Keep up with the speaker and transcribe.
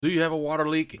Do you have a water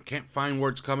leak and can't find where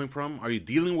it's coming from? Are you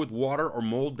dealing with water or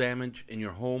mold damage in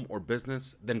your home or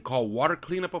business? Then call Water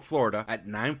Cleanup of Florida at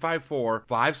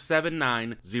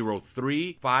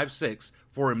 954-579-0356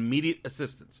 for immediate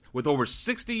assistance. With over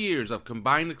 60 years of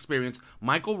combined experience,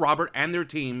 Michael, Robert, and their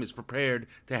team is prepared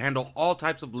to handle all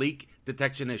types of leak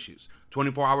detection issues,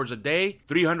 24 hours a day,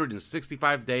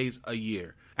 365 days a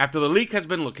year. After the leak has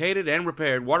been located and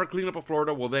repaired, Water Cleanup of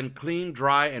Florida will then clean,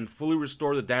 dry, and fully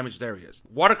restore the damaged areas.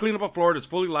 Water Cleanup of Florida is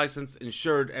fully licensed,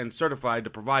 insured, and certified to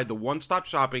provide the one-stop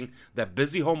shopping that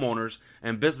busy homeowners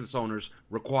and business owners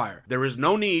require. There is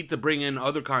no need to bring in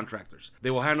other contractors. They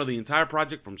will handle the entire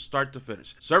project from start to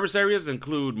finish. Service areas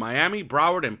include Miami,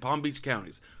 Broward, and Palm Beach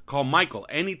counties. Call Michael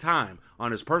anytime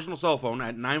on his personal cell phone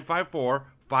at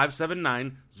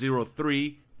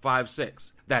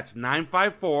 954-579-0356. That's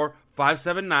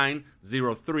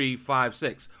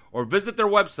 954-579-0356, or visit their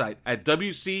website at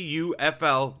wcufl.com.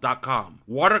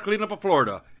 Water Cleanup of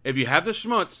Florida. If you have the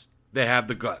schmutz, they have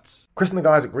the guts. Chris and the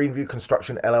guys at Greenview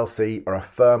Construction LLC are a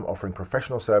firm offering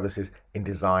professional services in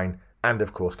design and,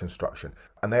 of course, construction.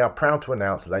 And they are proud to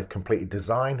announce that they've completed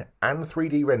design and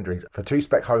 3D renderings for 2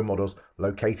 spec home models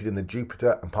located in the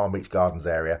Jupiter and Palm Beach Gardens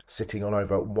area, sitting on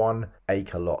over 1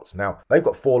 acre lots. Now, they've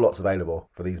got 4 lots available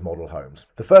for these model homes.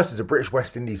 The first is a British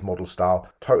West Indies model style,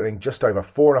 totaling just over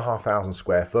 4,500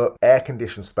 square foot,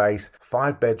 air-conditioned space,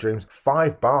 5 bedrooms,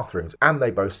 5 bathrooms, and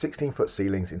they boast 16-foot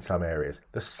ceilings in some areas.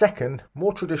 The second,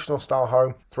 more traditional style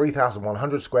home,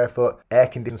 3,100 square foot,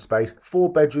 air-conditioned space,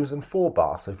 4 bedrooms and 4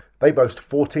 baths. They boast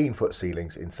 14-foot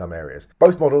ceilings in some areas.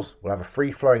 Both models will have a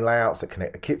free-flowing layouts that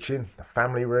connect the kitchen, the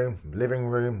family room, living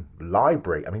room,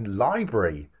 library,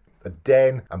 a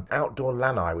den, and outdoor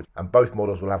lanai, and both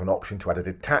models will have an option to add a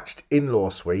detached in-law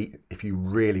suite if you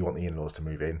really want the in-laws to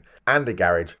move in, and a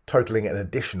garage totaling an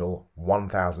additional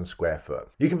 1,000 square foot.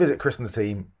 You can visit Chris and the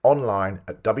team online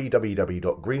at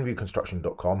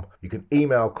www.greenviewconstruction.com. You can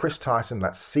email Chris Tyson,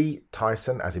 that's C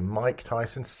Tyson as in Mike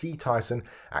Tyson, C Tyson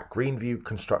at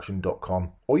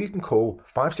greenviewconstruction.com, or you can call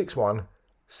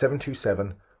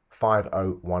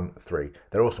 561-727-5013.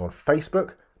 They're also on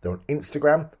Facebook, they're on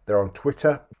Instagram, they're on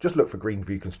Twitter. Just look for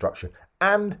Greenview Construction.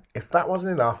 And if that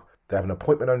wasn't enough, they have an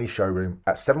appointment-only showroom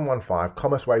at 715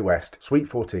 Commerce Way West, Suite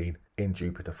 14 in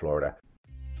Jupiter, Florida.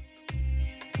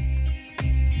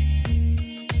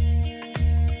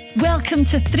 Welcome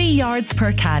to 3 Yards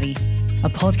Per Carry, a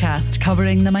podcast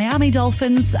covering the Miami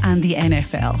Dolphins and the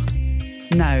NFL.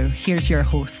 Now, here's your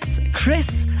hosts,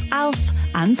 Chris, Alf,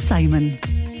 and Simon.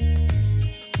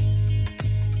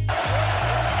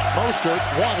 Mostert,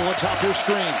 Waddle atop your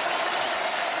screen.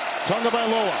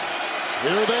 Tagovailoa.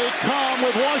 Here they come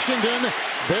with Washington.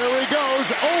 There he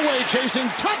goes. Oweh chasing.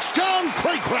 Touchdown,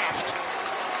 Craycraft.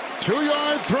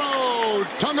 2-yard throw.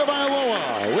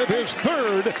 Tagovailoa with his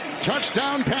 3rd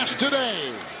touchdown pass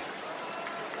today.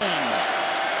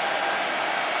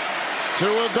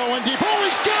 Tua going deep. Oh,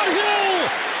 he's got Hill.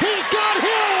 He's got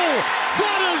Hill.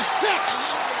 That is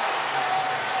 6.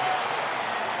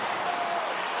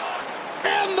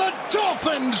 And the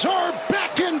Dolphins are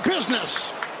back in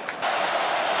business.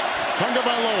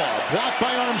 Tagovailoa, blocked by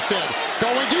Armstead.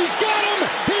 Going, he's got him!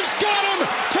 He's got him!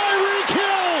 Tyreek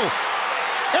Hill!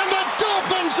 And the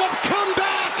Dolphins have come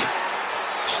back!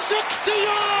 60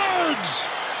 yards!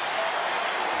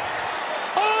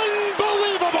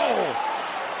 Unbelievable!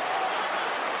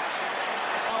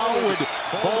 How would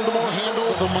Baltimore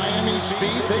handle the Miami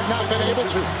speed? They've not been able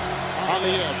to. On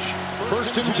the edge.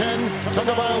 1st and 10,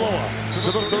 Tagovailoa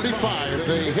to the 35.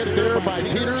 They hit there by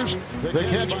Peters. The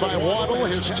catch by Waddle,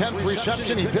 his 10th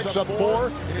reception. He picks up 4.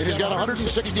 He's got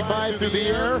 165 through the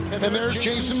air. And there's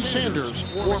Jason Sanders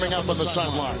warming up on the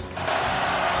sideline.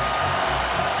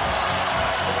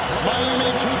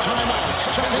 Miami 2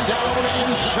 timeouts. 2nd down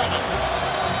and 7.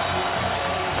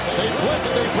 They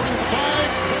blitz. They bring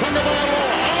 5.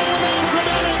 Tagovailoa. Oh,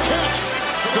 dramatic catch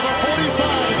to the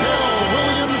 45. Hill.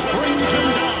 Williams brings him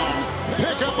down.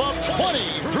 Pickup of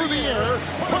 20 through the air.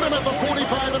 Put him at the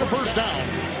 45 and a 1st down.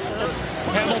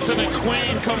 Hamilton and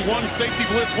Queen come 1 safety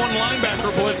blitz, 1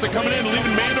 linebacker blitz. They're coming in,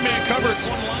 leaving man-to-man coverage.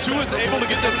 Tua is able to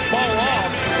get this ball off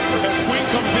as Queen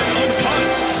comes in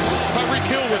untouched. Tyreek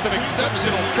Hill with an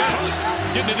exceptional catch,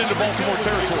 getting it into Baltimore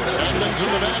territory. And then to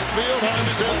the backfield,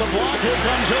 Armstead the block. Here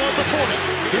comes Hill at the 40.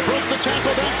 He broke the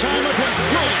tackle that time of him.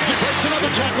 Williams, he breaks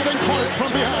another tackle, then Clark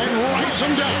from behind writes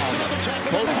him down.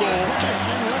 Both will,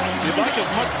 you'd like as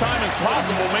much time as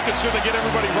possible, making sure they get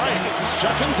everybody right.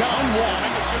 2nd down 1.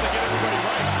 Making sure they get everybody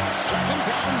right. 2nd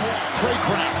down 1.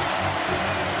 Craycraft.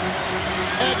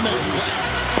 Edmonds.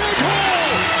 Big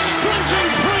hole.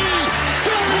 Sprinting free.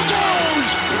 There he goes.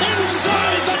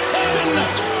 Inside the 10.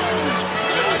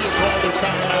 Now you call the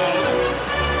touchdown.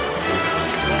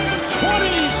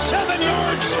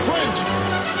 27-yard sprint.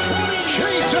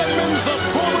 Chase Edmonds, the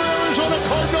former Arizona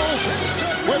Cardinal,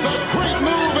 with a great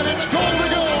move, and it's going to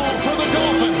go for the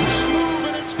Dolphins.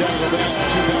 Gotta go back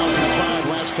to 2005,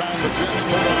 last time the Jets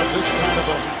pulled out this kind of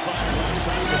a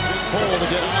hole to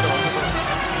get out of.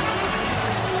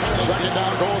 Second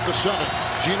down, goal at the 7.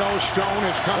 Geno Stone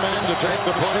has come in to take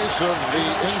the place of the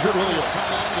injured Williams.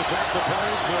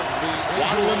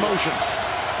 Waddle in motion.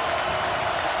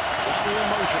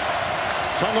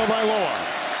 Tagovailoa.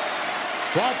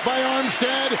 Blocked by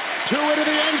Armstead. 2 into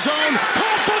the end zone.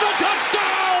 Caught for the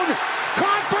touchdown!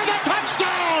 Caught for the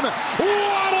touchdown!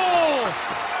 Waddle!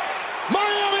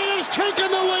 Miami has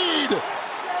taken the lead!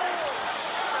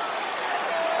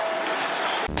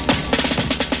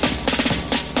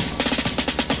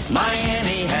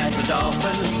 Miami has the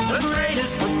Dolphins, the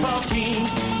greatest football team.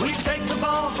 We take the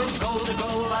ball from goal to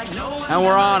goal like no one. And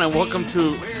we're on, and welcome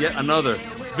to yet another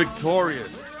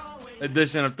victorious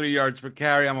edition of 3 Yards Per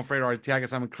Carry. I'm afraid Artiaga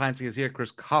Simon Clancy is here.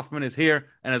 Chris Kaufman is here.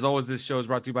 And as always, this show is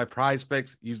brought to you by Prize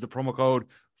Picks. Use the promo code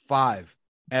 5,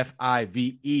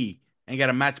 F-I-V-E, and get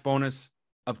a match bonus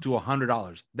up to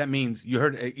 $100. That means, you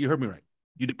heard me right.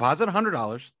 You deposit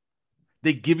 $100,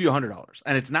 they give you $100.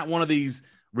 And it's not one of these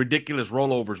ridiculous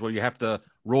rollovers where you have to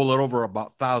roll it over about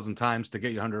 1,000 times to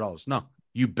get you $100. No,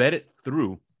 you bet it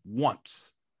through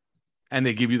once, and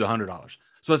they give you the $100.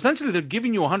 So essentially, they're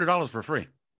giving you $100 for free.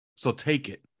 So take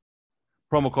it.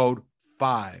 Promo code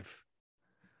 5.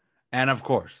 And of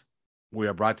course, we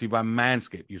are brought to you by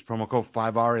Manscaped. Use promo code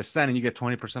 5RSN and you get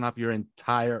 20% off your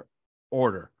entire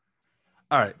order.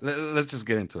 All right, let's just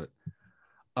get into it.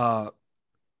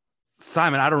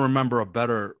 Simon, I don't remember a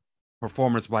better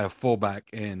performance by a fullback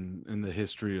in the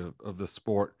history of the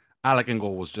sport. Alec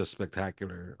Ingold was just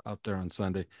spectacular out there on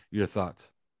Sunday. Your thoughts?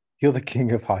 You're the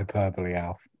king of hyperbole,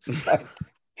 Alf.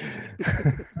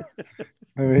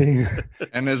 I mean,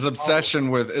 and his obsession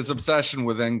with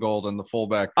Ingold and the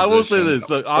fullback position, I will say this: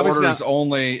 look,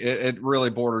 obviously, it really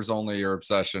borders only your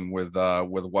obsession with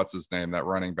what's his name, that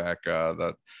running back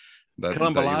that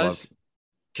Kalen Ballage.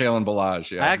 Kalen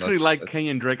Ballage, yeah. I actually like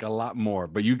Kenyon Drake a lot more,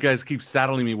 but you guys keep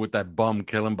saddling me with that bum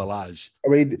Kalen Ballage. I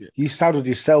mean, you saddled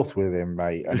yourself with him,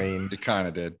 mate. I mean, you kind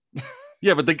of did.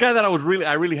 Yeah, but the guy that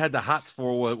I really had the hots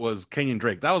for was Kenyon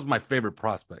Drake. That was my favorite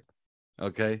prospect.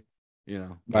 Okay, you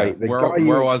know, mate,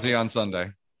 where was he on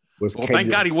Sunday? Thank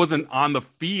God he wasn't on the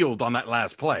field on that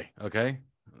last play. Okay,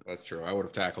 that's true. I would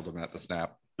have tackled him at the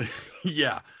snap.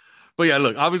 Yeah, but yeah,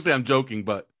 look, obviously I'm joking,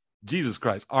 but Jesus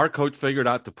Christ, our coach figured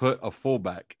out to put a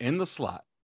fullback in the slot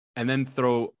and then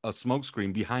throw a smoke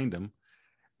screen behind him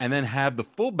and then have the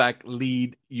fullback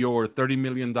lead your $30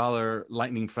 million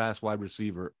lightning fast wide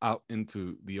receiver out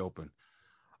into the open.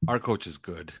 Our coach is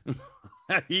good.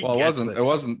 It wasn't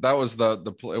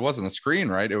a screen,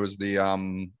 right? It was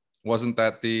wasn't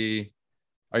that the,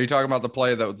 are you talking about the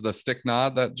play that the stick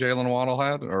nod that Jalen Waddle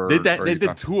had? Or they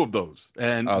did 2 of those.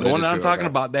 And the one that I'm talking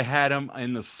about, they had him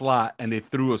in the slot and they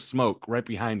threw a smoke right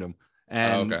behind him.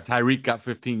 And Tyreek got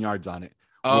 15 yards on it.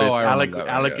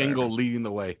 Alec Ingold leading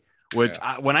the way. Which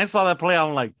when I saw that play,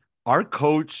 I'm like, our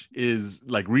coach is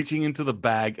like reaching into the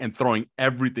bag and throwing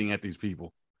everything at these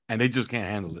people. And they just can't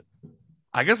handle it.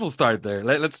 I guess we'll start there.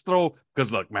 Let's throw,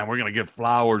 because look, man, we're gonna give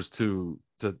flowers to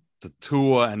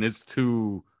Tua, and it's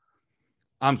too.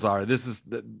 I'm sorry, this is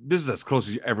as close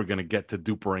as you're ever gonna get to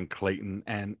Duper and Clayton,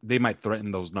 and they might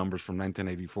threaten those numbers from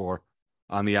 1984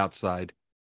 on the outside.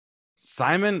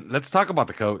 Simon, let's talk about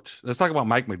the coach. Let's talk about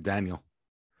Mike McDaniel.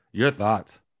 Your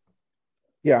thoughts?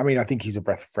 Yeah, I mean, I think he's a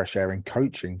breath of fresh air in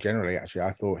coaching generally. Actually,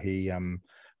 I thought he.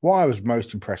 What I was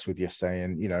most impressed with yesterday,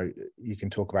 and, you know, you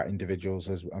can talk about individuals,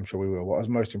 as I'm sure we will. What I was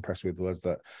most impressed with was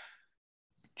that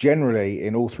generally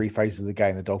in all 3 phases of the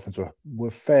game, the Dolphins were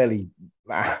fairly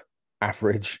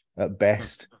average at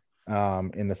best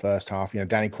in the first half. You know,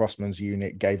 Danny Crossman's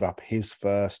unit gave up his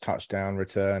first touchdown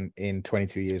return in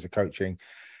 22 years of coaching.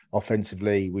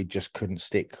 Offensively, we just couldn't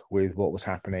stick with what was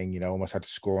happening. You know, almost had to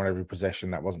score on every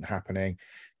possession. That wasn't happening.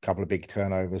 A couple of big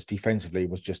turnovers. Defensively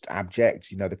was just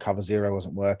abject. You know, the cover 0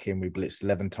 wasn't working. We blitzed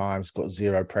 11 times, got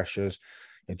 0 pressures.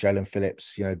 You know, Jalen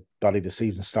Phillips, you know, buddy, the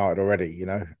season started already, you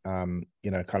know,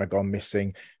 kind of gone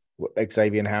missing.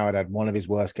 Xavier Howard had one of his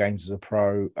worst games as a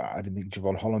pro. I didn't think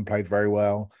Javon Holland played very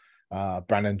well.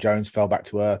 Brandon Jones fell back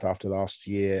to earth after last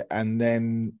year. And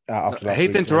then after that, I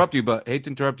hate to interrupt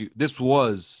you. This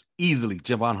was easily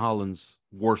Javon Holland's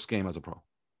worst game as a pro.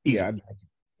 Easy. Yeah,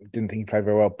 I didn't think he played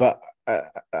very well. But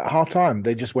at halftime,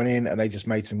 they just went in and they just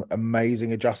made some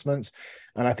amazing adjustments.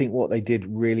 And I think what they did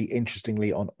really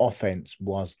interestingly on offense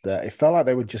was that it felt like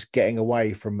they were just getting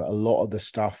away from a lot of the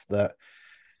stuff that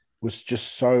was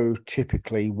just so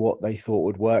typically what they thought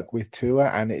would work with Tua.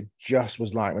 And it just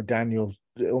was like McDaniel,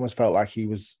 it almost felt like he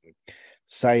was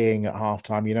saying at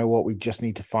halftime, you know what, we just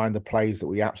need to find the plays that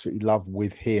we absolutely love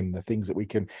with him, the things that we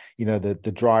can,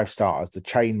 the drive starters, the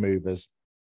chain movers,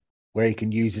 where he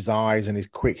can use his eyes and his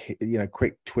quick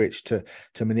twitch to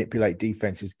manipulate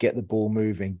defenses, get the ball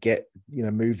moving,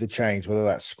 move the chains, whether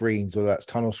that's screens, whether that's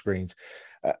tunnel screens.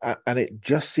 And it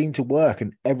just seemed to work.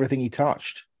 And everything he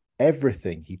touched at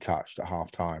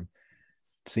halftime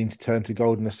seemed to turn to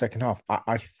gold in the second half.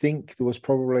 I think there was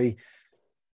probably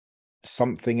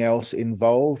something else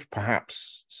involved,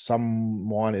 perhaps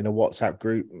someone in a WhatsApp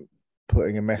group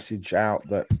putting a message out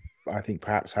that I think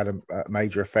perhaps had a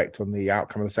major effect on the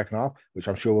outcome of the second half, which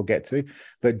I'm sure we'll get to.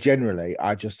 But generally,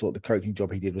 I just thought the coaching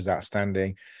job he did was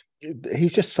outstanding.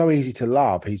 He's just so easy to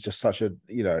love. He's just such a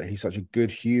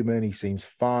good human. He seems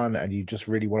fun, and you just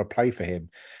really want to play for him.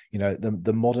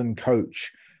 The modern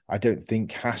coach, I don't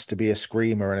think, has to be a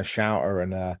screamer and a shouter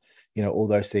and all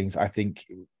those things. I think,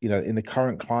 in the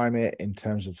current climate, in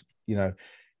terms of, the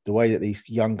way that these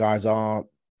young guys are,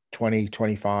 20,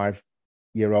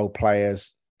 25-year-old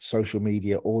players, social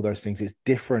media, all those things, it's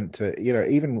different to,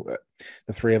 even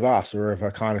the three of us are of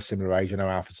a kind of similar age. I know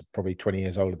Alpha's probably 20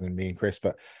 years older than me and Chris,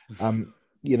 but,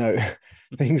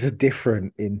 things are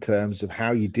different in terms of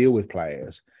how you deal with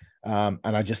players. And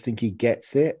I just think he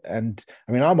gets it. And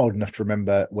I mean, I'm old enough to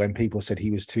remember when people said he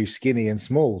was too skinny and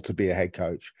small to be a head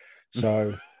coach.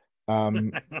 So, but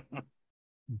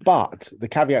the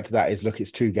caveat to that is, look,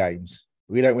 it's 2 games.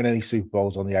 We don't win any Super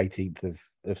Bowls on the 18th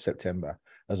of September.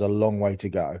 There's a long way to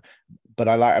go. But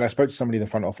I spoke to somebody in the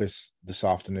front office this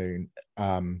afternoon,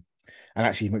 and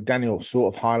actually McDaniel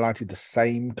sort of highlighted the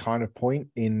same kind of point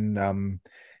in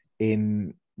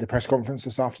the press conference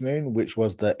this afternoon, which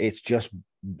was that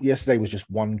yesterday was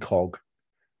just 1 cog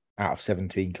out of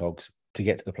 17 cogs to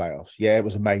get to the playoffs. Yeah, it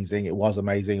was amazing. It was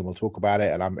amazing, and we'll talk about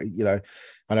it. And I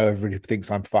know everybody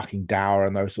thinks I'm fucking dour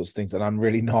and those sorts of things, and I'm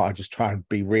really not. I just try and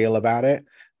be real about it.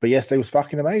 But yesterday was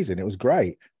fucking amazing. It was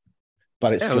great.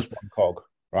 But it's just 1 cog,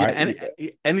 right? Yeah,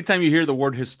 and anytime you hear the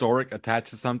word historic attached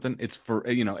to something, it's for,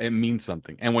 it means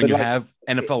something. And when you have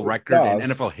NFL record and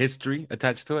NFL history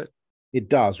attached to it, it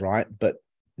does, right? But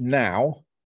now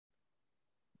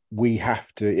we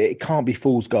have to, it can't be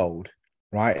fool's gold,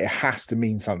 right? It has to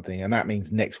mean something. And that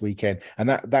means next weekend. And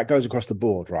that goes across the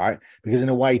board, right? Because in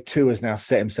a way, Tua has now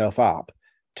set himself up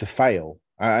to fail.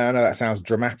 I know that sounds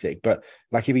dramatic, but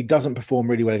like, if he doesn't perform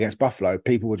really well against Buffalo,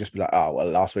 people will just be like, oh, well,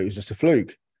 last week was just a fluke.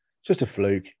 It's just a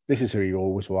fluke. This is who he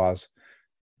always was.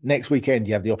 Next weekend,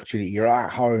 you have the opportunity. You're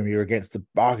at home. You're against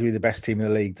arguably the best team in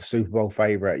the league, the Super Bowl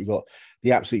favorite. You've got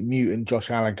the absolute mutant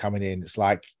Josh Allen coming in. It's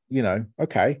like,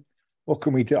 okay, what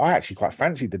can we do? I actually quite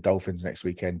fancied the Dolphins next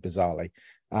weekend, bizarrely.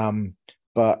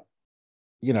 But,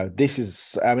 this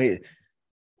is,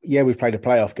 yeah, we've played a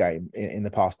playoff game in the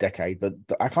past decade, but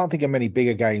I can't think of many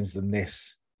bigger games than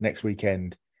this next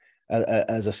weekend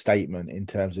as a statement in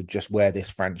terms of just where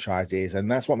this franchise is. And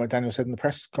that's what McDaniel said in the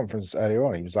press conference earlier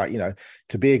on. He was like,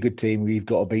 to be a good team, we've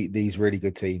got to beat these really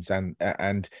good teams.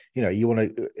 And you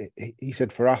want to, he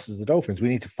said, for us as the Dolphins, we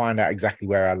need to find out exactly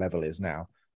where our level is now.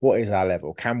 What is our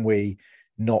level? Can we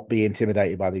not be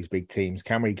intimidated by these big teams?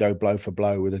 Can we go blow for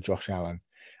blow with a Josh Allen?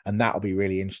 And that'll be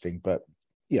really interesting. But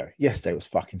yesterday was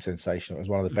fucking sensational. It was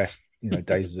one of the best,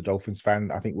 days as a Dolphins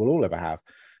fan I think we'll all ever have.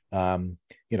 And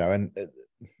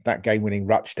that game-winning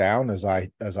rush down, as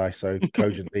I so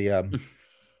cogently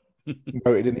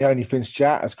noted in the OnlyFins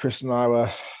chat, as Chris and I were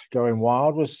going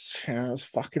wild, was it was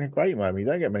fucking a great moment. You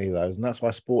don't get many of those, and that's why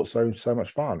sport's so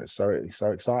much fun. It's so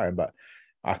exciting. But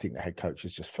I think the head coach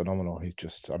is just phenomenal.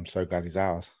 I'm so glad he's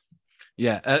ours.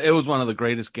 Yeah, it was one of the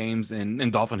greatest games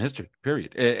in Dolphin history,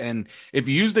 period. And if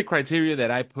you use the criteria that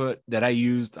I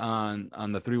used on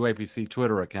the 3-Way PC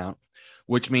Twitter account,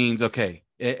 which means, okay,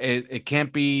 it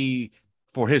can't be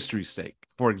for history's sake.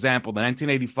 For example, the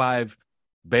 1985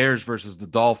 Bears versus the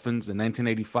Dolphins in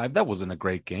 1985, that wasn't a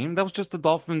great game. That was just the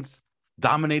Dolphins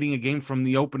dominating a game from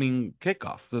the opening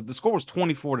kickoff. The score was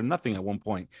 24-0 at one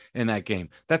point in that game.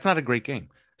 That's not a great game.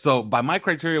 So by my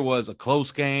criteria was a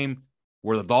close game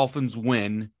where the Dolphins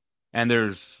win and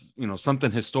there's,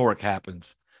 something historic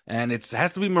happens. And it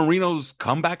has to be Marino's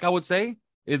comeback, I would say,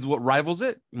 is what rivals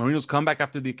it. Marino's comeback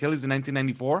after the Achilles in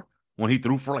 1994, when he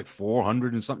threw for like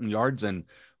 400 and something yards and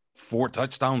 4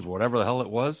 touchdowns, whatever the hell it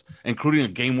was, including a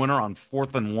game winner on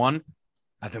 4th and 1.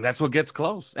 I think that's what gets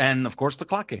close. And of course, the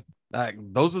clock game.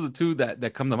 Those are the two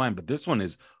that come to mind. But this one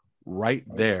is right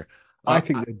there. I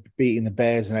think that beating the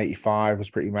Bears in '85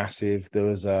 was pretty massive. There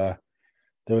was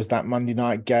There was that Monday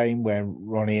night game when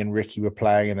Ronnie and Ricky were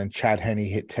playing, and then Chad Henne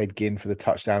hit Ted Ginn for the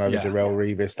touchdown over Darrell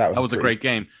Revis. That was a great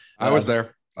game. I was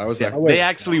there. They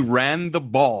actually ran the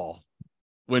ball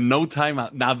with no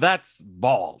timeout. Now that's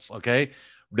balls, okay?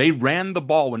 They ran the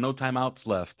ball with no timeouts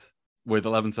left, with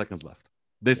 11 seconds left.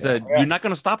 They said, you're not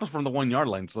going to stop us from the 1 yard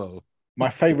line. So my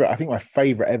favorite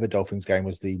ever Dolphins game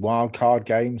was the wild card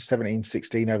game,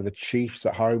 17-16 over the Chiefs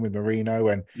at home with Marino,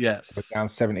 and yes, down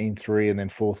 17-3, and then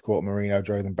fourth quarter Marino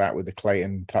drove them back with the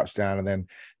Clayton touchdown, and then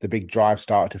the big drive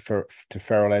started to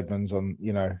Ferrell Edmonds on,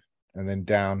 and then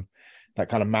down that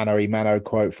kind of mano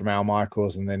quote from Al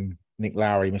Michaels, and then Nick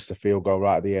Lowry missed the field goal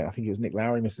right at the end. I think it was Nick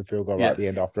Lowry missed the field goal right at the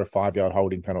end after a 5-yard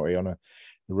holding penalty on a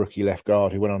rookie left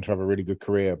guard who went on to have a really good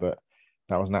career, but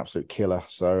that was an absolute killer.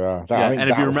 So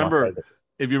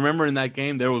if you remember in that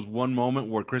game, there was one moment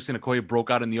where Christian Okoye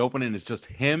broke out in the open, and it's just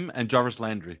him and Jarvis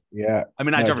Landry. Yeah, I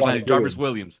mean, not Jarvis Landry, Jarvis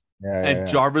Williams.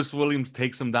 Jarvis Williams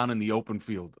takes him down in the open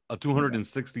field, a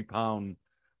 260-pound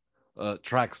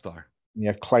track star.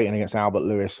 Yeah, Clayton against Albert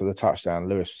Lewis for the touchdown.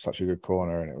 Lewis was such a good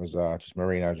corner, and it was just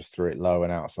Marino just threw it low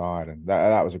and outside, and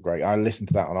that was a great. I listened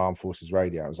to that on Armed Forces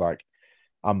Radio. It was like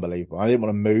unbelievable. I didn't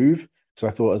want to move. So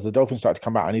I thought as the Dolphins started to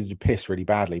come back, I needed to piss really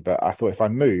badly. But I thought if I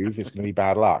move, it's going to be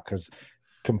bad luck, because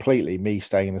completely me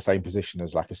staying in the same position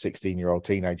as like a 16-year-old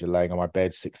teenager laying on my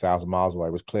bed 6,000 miles away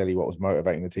was clearly what was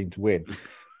motivating the team to win.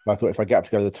 But I thought if I get up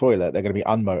to go to the toilet, they're going to be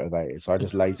unmotivated. So I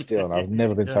just laid still, and I've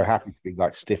never been so happy to be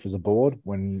like stiff as a board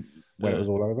when it was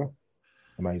all over.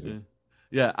 Amazing.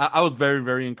 Yeah, I was very,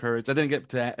 very encouraged. I didn't get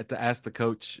to ask the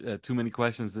coach too many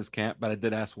questions this camp, but I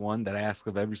did ask one that I ask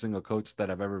of every single coach that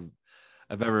I've ever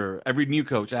every new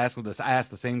coach. I ask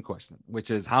the same question, which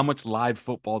is, how much live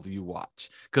football do you watch?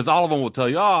 Because all of them will tell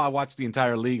you, I watch the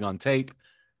entire league on tape,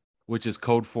 which is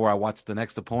code for I watch the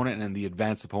next opponent and the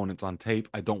advanced opponents on tape.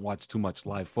 I don't watch too much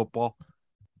live football.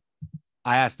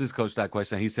 I asked this coach that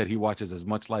question. He said he watches as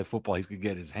much live football he could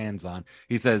get his hands on.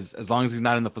 He says as long as he's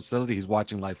not in the facility, he's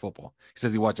watching live football. He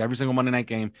says he watches every single Monday night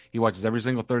game. He watches every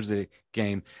single Thursday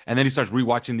game. And then he starts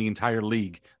rewatching the entire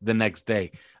league the next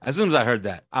day. As soon as I heard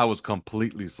that, I was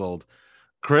completely sold.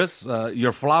 Chris,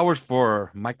 your flowers for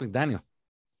Mike McDaniel.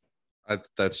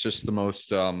 That's just the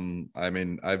most,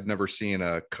 I've never seen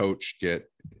a coach get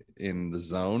in the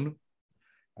zone.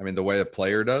 I mean, the way a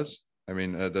player does. I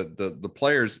mean, the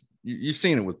players, you've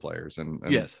seen it with players, and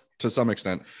yes, to some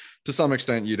extent,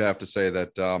 you'd have to say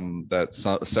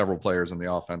that several players in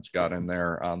the offense got in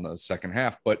there on the second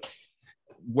half. But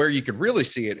where you could really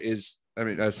see it is, I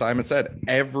mean, as Simon said,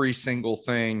 every single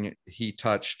thing he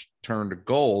touched turned to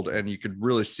gold, and you could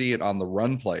really see it on the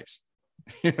run plays.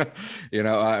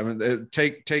 I mean,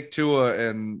 take Tua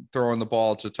and throwing the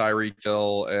ball to Tyreek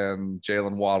Hill and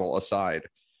Jalen Waddle aside.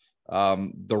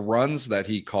 The runs that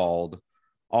he called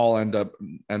all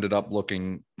ended up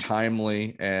looking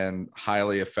timely and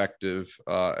highly effective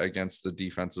against the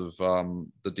defensive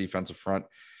front,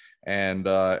 and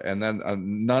then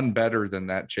none better than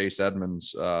that Chase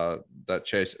Edmonds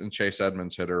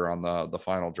hitter on the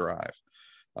final drive.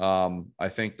 I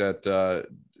think that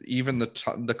even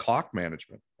the clock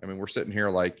management. I mean, we're sitting here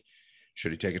like,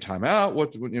 should he take a timeout?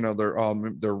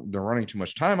 They're running too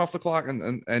much time off the clock,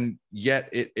 and yet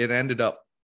it ended up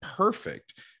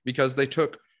perfect, because they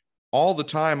took all the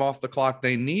time off the clock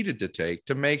they needed to take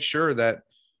to make sure that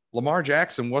Lamar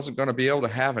Jackson wasn't going to be able to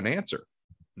have an answer.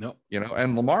 No,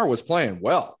 and Lamar was playing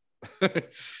well,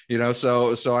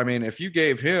 so I mean, if you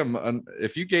gave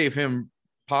him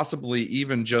possibly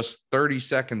even just 30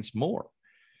 seconds more,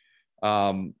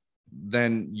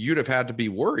 then you'd have had to be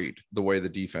worried the way the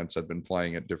defense had been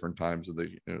playing at different times of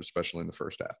especially in the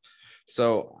first half.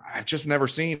 So I've just never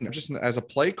seen, just as a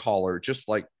play caller, just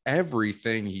like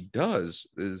everything he does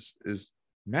is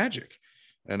magic.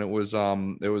 And it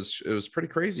was pretty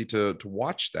crazy to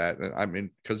watch that. And I mean,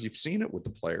 because you've seen it with the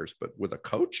players, but with a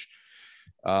coach,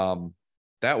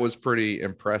 that was pretty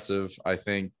impressive. I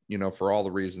think, for all the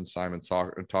reasons Simon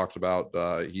talks about,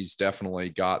 he's definitely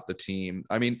got the team.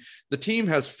 I mean, the team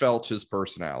has felt his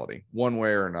personality one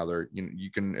way or another. You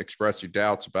can express your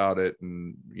doubts about it.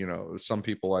 And, some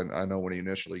people I know when he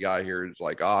initially got here, it's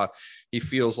like, he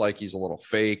feels like he's a little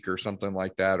fake or something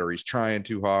like that, or he's trying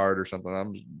too hard or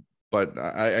something. But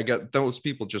I get those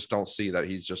people just don't see that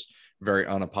he's just very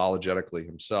unapologetically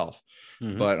himself.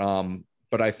 Mm-hmm.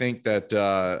 But I think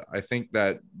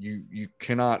that you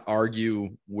cannot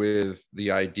argue with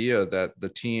the idea that the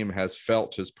team has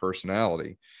felt his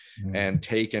personality and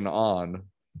taken on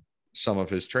some of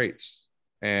his traits,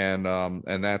 and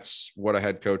that's what a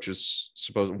head coach is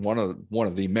supposed. One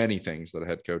of the many things that a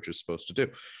head coach is supposed to do.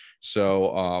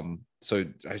 So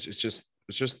it's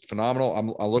just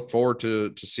phenomenal. I look forward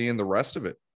to seeing the rest of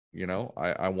it. You know,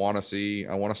 I want to see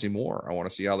more. I want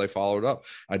to see how they followed up.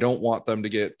 I don't want them to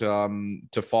get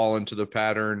to fall into the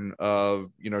pattern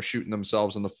of, you know, shooting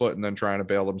themselves in the foot and then trying to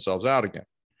bail themselves out again.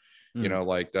 You know,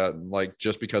 like that, like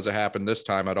just because it happened this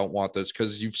time, I don't want this,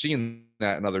 because you've seen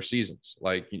that in other seasons.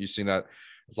 Like you've seen that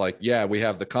it's like, yeah, we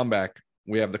have the comeback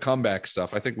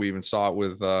stuff. I think we even saw it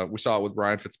with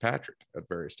Ryan Fitzpatrick at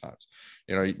various times.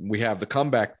 You know, we have the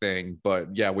comeback thing, but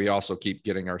yeah, we also keep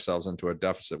getting ourselves into a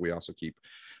deficit. We also keep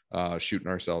shooting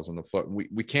ourselves in the foot.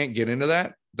 We can't get into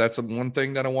that. That's one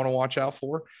thing that I want to watch out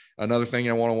for. Another thing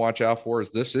I want to watch out for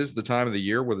is this is the time of the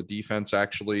year where the defense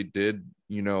actually did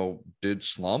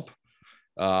slump.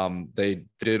 They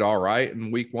did all right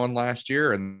in week 1 last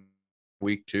year, and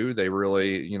week 2, they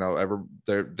really, you know,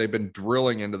 they've been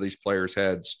drilling into these players'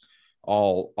 heads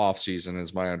all off season,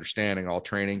 is my understanding, all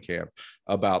training camp,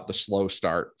 about the slow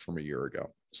start from a year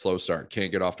ago. Slow start,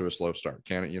 can't get off to a slow start.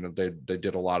 Can't, you know, they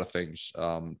did a lot of things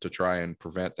to try and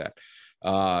prevent that.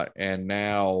 And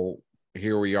now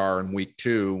here we are in week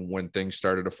 2 when things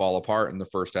started to fall apart in the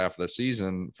first half of the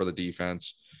season for the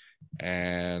defense,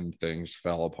 and things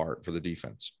fell apart for the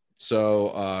defense.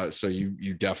 So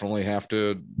you definitely have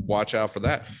to watch out for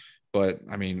that. But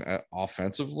I mean,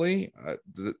 offensively,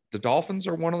 the Dolphins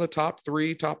are one of the top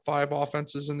 3, top 5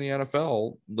 offenses in the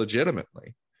NFL,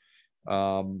 legitimately.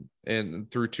 And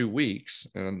through 2 weeks,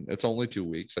 and it's only 2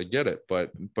 weeks, I get it,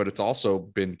 but it's also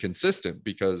been consistent,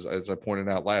 because as I pointed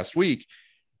out last week,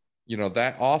 you know,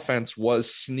 that offense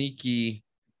was sneaky,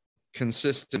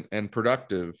 consistent, and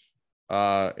productive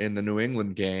in the New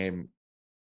England game.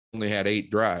 Only had 8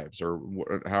 drives, or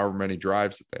however many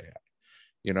drives that they had.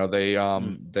 You know,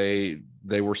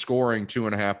 they were scoring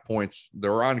 2.5 points. They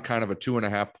were on kind of a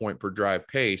 2.5 point per drive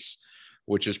pace,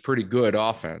 which is pretty good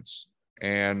offense.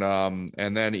 And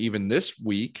then even this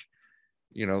week,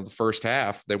 you know, the first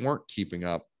half, they weren't keeping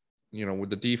up. You know, with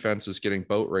the defenses getting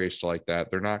boat raced like that,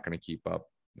 they're not going to keep up.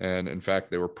 And in fact,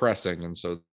 they were pressing. And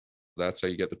so that's how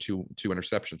you get the two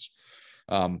interceptions.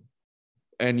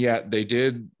 And yet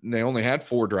they only had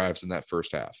 4 drives in that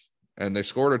first half, and they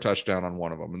scored a touchdown on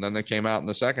one of them. And then they came out in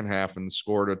the second half and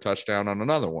scored a touchdown on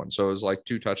another one. So it was like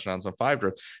 2 touchdowns on 5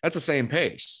 drives. That's the same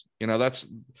pace. You know,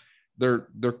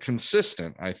 they're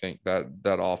consistent. I think that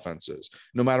offense is,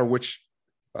 no matter which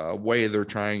way they're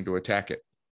trying to attack it,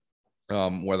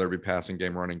 whether it be passing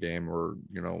game, running game, or,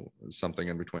 you know, something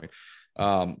in between.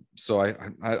 So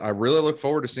I really look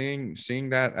forward to seeing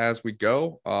that as we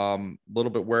go. A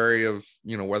little bit wary of,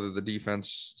 you know, whether the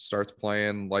defense starts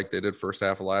playing like they did first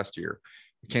half of last year.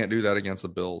 You can't do that against the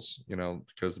Bills, you know,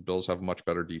 because the Bills have a much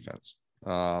better defense.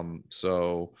 But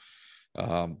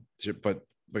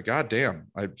goddamn,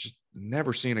 I've just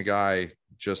never seen a guy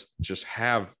just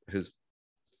have his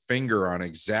finger on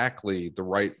exactly the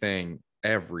right thing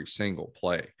every single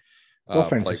play.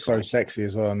 Offense is so sexy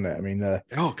as well, isn't it? I mean, the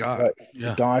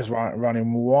guys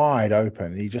running wide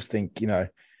open. You just think, you know,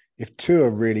 if Tua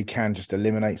really can just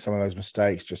eliminate some of those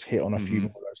mistakes, just hit on a few more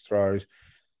of those throws,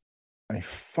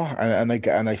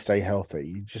 and they stay healthy,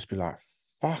 you just be like,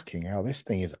 fucking hell, this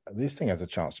thing has a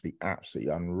chance to be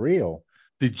absolutely unreal.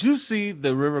 Did you see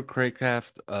the River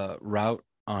Craycraft route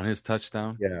on his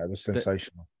touchdown? Yeah, it was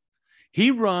sensational.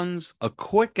 He runs a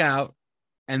quick out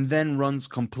and then runs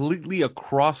completely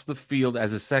across the field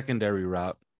as a secondary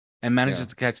route and manages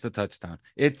to catch the touchdown.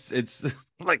 It's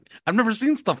like, I've never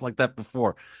seen stuff like that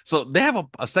before. So they have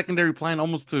a secondary plan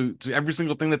almost to every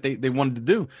single thing that they wanted to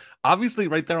do. Obviously,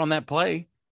 right there on that play,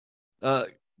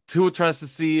 Tua tries to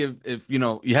see if you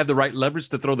know, you have the right leverage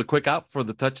to throw the quick out for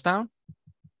the touchdown.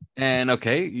 And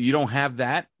okay, you don't have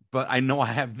that, but I know I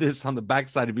have this on the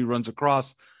backside if he runs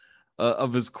across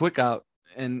of his quick out.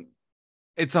 And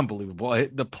it's unbelievable.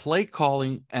 The play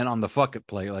calling and on the fuck it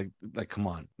play, like come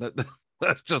on.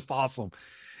 That's just awesome.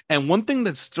 And one thing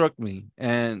that struck me,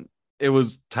 and it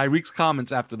was Tyreek's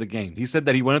comments after the game. He said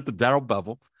that he went up to Darrell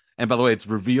Bevell. And by the way, it's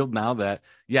revealed now that,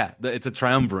 it's a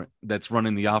triumvirate that's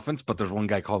running the offense, but there's one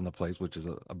guy calling the plays, which is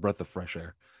a breath of fresh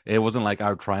air. It wasn't like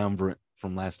our triumvirate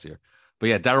from last year. But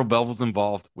yeah, Darrell Bevell's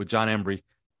involved with John Embry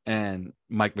and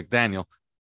Mike McDaniel.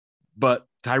 But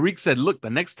Tyreek said, look, the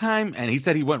next time, and he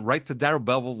said he went right to Darrell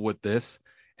Bevell with this,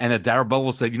 and that Darrell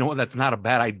Bevell said, you know what, that's not a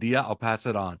bad idea. I'll pass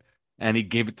it on. And he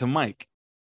gave it to Mike.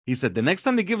 He said, the next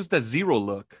time they give us that zero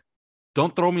look,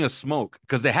 don't throw me a smoke,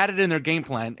 because they had it in their game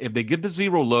plan. If they give the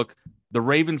zero look, the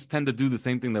Ravens tend to do the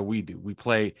same thing that we do. We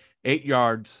play 8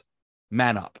 yards,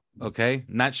 man up, okay?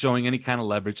 Not showing any kind of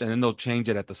leverage, and then they'll change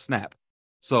it at the snap.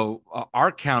 So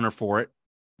our counter for it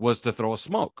was to throw a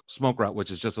smoke route,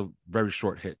 which is just a very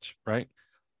short hitch, right?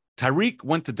 Tyreek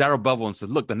went to Darrell Bevell and said,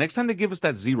 look, the next time they give us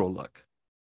that zero look,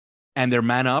 and they're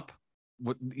man up,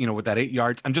 with that 8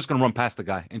 yards, I'm just going to run past the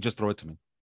guy and just throw it to me.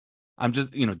 I'm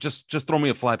just throw me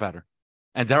a fly pattern.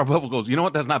 And Darrell Bevell goes, you know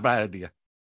what? That's not a bad idea.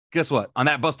 Guess what? On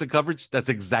that busted coverage, that's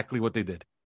exactly what they did.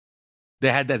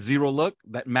 They had that zero look,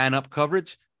 that man up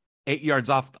coverage, 8 yards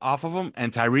off of him,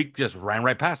 and Tyreek just ran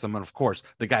right past him. And of course,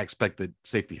 the guy expected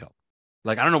safety help.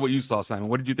 Like, I don't know what you saw, Simon.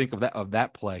 What did you think of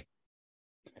that play?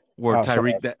 Where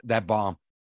Tyreek that bomb.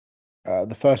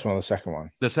 The first one or the second one?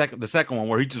 The second one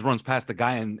where he just runs past the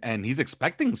guy and he's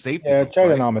expecting safety. Yeah,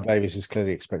 Jalen Armour-Davis is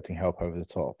clearly expecting help over the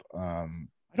top. I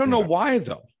don't know why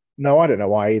though. No, I don't know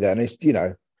why either. And it's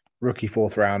rookie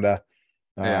 4th rounder.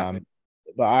 But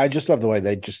I just love the way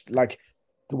they just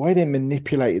the way they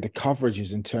manipulated the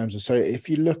coverages in terms of. So if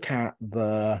you look at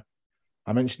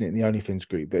I mentioned it in the OnlyFins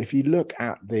group, but if you look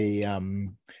at the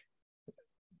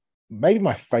maybe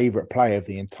my favorite play of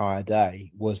the entire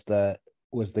day was the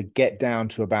get down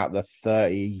to about the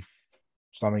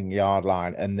 30-something yard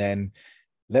line and then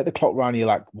let the clock run. You're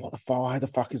like, what the fuck? Why the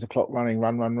fuck is the clock running?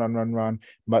 Run.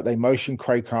 But they motion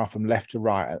Craycraft from left to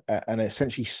right and it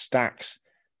essentially stacks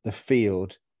the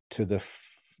field to the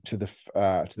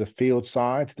field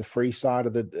side, to the free side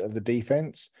of the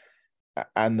defense,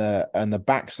 and the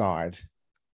backside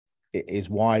is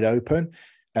wide open,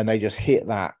 and they just hit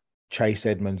that Chase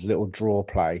Edmonds little draw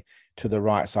play to the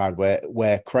right side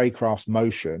where Craycraft's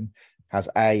motion has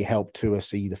A, helped Tua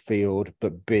see the field,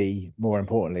 but B, more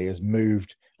importantly, has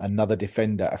moved another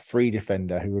defender, a free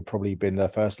defender who would probably been the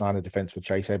first line of defense for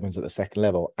Chase Edmonds at the second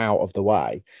level, out of the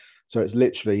way. So it's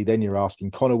literally, then you're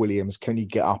asking Connor Williams, can you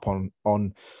get up on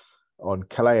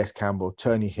Calais Campbell,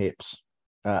 turn your hips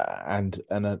and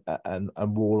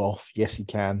wall off? Yes, he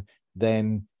can.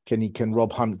 Then can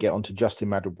Rob Hunt get onto Justin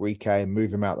Madubuike and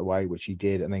move him out of the way, which he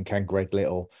did, and then can Greg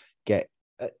Little get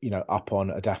up on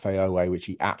Odafe Oweh, which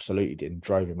he absolutely did, and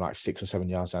drove him like 6 or 7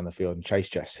 yards down the field, and Chase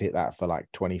just hit that for like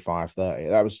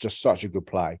 25-30. That was just such a good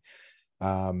play.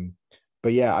 But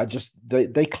yeah,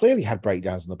 they clearly had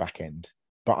breakdowns on the back end,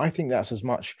 but I think that's as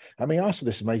much. I mean, I saw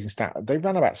this amazing stat. They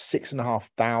ran about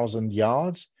 6,500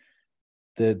 yards,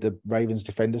 the Ravens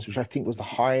defenders, which I think was the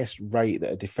highest rate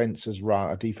that a defense has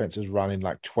run in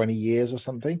like 20 years or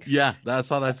something. Yeah, I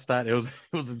saw that stat. It was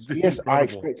yes, incredible. I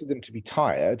expected them to be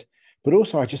tired, but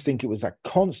also I just think it was that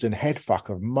constant head fuck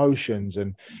of motions.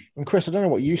 And Chris, I don't know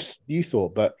what you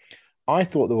thought, but I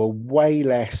thought there were way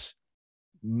less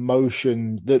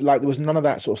motion, that there was none of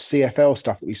that sort of CFL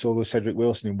stuff that we saw with Cedric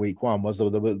Wilson in week 1. Was there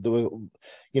were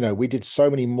we did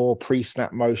so many more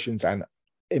pre-snap motions and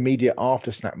immediate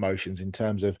after snap motions in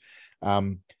terms of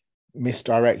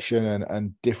misdirection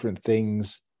and different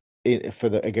things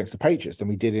against the Patriots than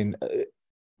we did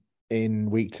in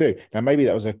week 2. Now maybe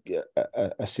that was a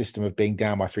system of being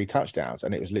down by 3 touchdowns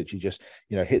and it was literally just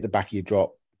hit the back of your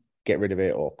drop, get rid of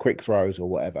it, or quick throws or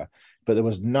whatever. But there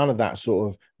was none of that sort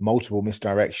of multiple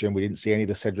misdirection. We didn't see any of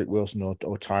the Cedric Wilson or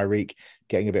Tyreek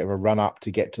getting a bit of a run up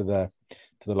to get to the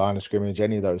line of scrimmage,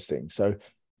 any of those things. So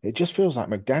it just feels like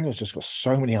McDaniel's just got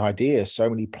so many ideas, so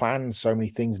many plans, so many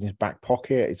things in his back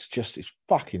pocket. It's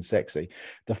fucking sexy.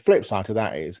 The flip side to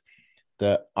that is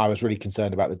that I was really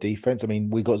concerned about the defense. I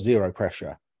mean, we got zero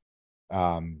pressure.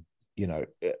 Ogbah,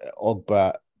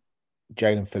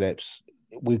 Jalen Phillips,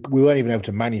 we weren't even able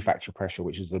to manufacture pressure,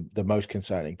 which is the most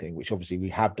concerning thing, which obviously we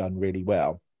have done really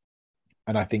well.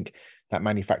 And I think that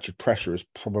manufactured pressure has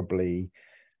probably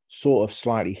sort of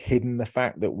slightly hidden the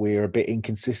fact that we're a bit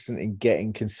inconsistent in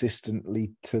getting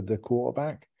consistently to the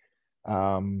quarterback.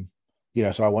 So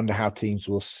I wonder how teams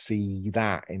will see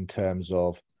that in terms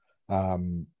of,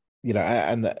 and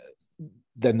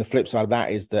then the flip side of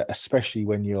that is that, especially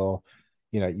when you're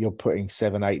putting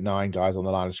 7, 8, 9 guys on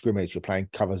the line of scrimmage, you're playing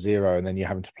cover 0, and then you're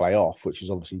having to play off, which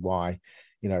is obviously why,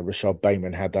 Rashad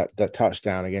Bateman had that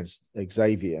touchdown against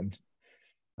Xavier.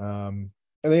 And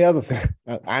the other thing,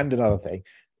 and another thing,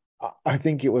 I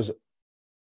think it was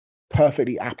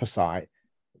perfectly apposite,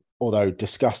 although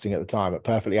disgusting at the time, but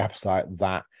perfectly apposite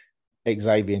that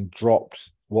Xavier dropped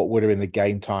what would have been the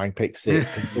game-tying pick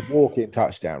six. It's a walk-in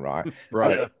touchdown, right?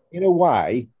 Right. And in a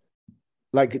way,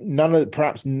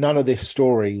 perhaps none of this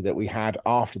story that we had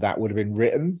after that would have been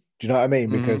written. Do you know what I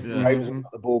mean? Because the Ravens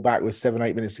got the ball back with 7,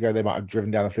 8 minutes to go. They might have driven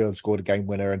down the field and scored a game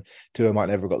winner, and Tua might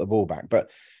never have got the ball back.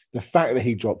 But the fact that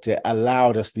he dropped it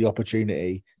allowed us the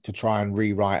opportunity to try and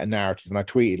rewrite a narrative. And I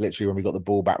tweeted literally when we got the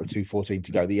ball back with 2:14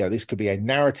 to go, this could be a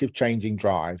narrative-changing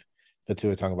drive for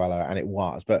Tua Tagovailoa, and it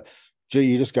was. But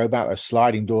you just go back those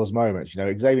sliding doors moments.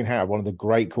 Xavier Howard, one of the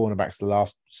great cornerbacks the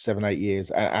last 7, 8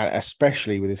 years, and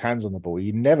especially with his hands on the ball.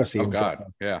 You never see him. God,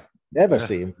 yeah. never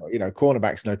see him.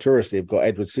 Cornerbacks notoriously have got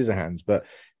Edward Scissorhands, but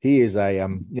he is a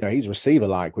he's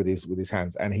receiver-like with his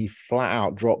hands, and he flat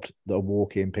out dropped the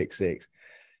walk-in pick six.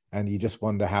 And you just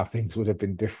wonder how things would have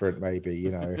been different, maybe,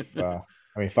 if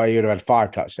Faye would have had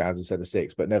 5 touchdowns instead of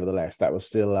 6, but nevertheless, that was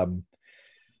still a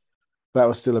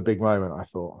big moment, I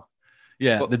thought.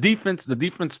 Yeah, the defense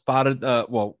spotted.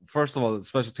 First of all, the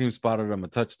special team spotted him a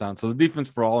touchdown. So the defense,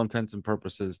 for all intents and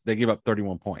purposes, they gave up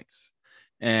 31 points,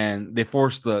 and they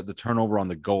forced the turnover on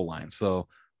the goal line. So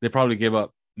they probably gave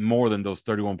up more than those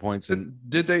 31 points. And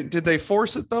did they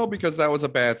force it though? Because that was a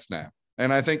bad snap.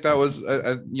 And I think that was,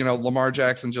 Lamar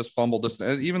Jackson just fumbled this.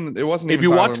 Even it wasn't. If you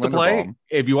watch the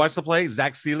play,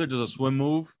 Zach Sealer does a swim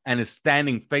move and is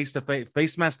standing face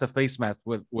mask to face mask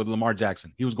with Lamar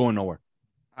Jackson. He was going nowhere.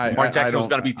 Lamar Jackson was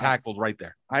going to be tackled right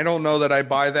there. I don't know that I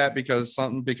buy that because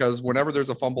whenever there's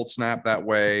a fumbled snap that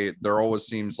way, there always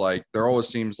seems like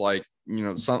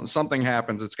something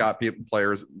happens. It's got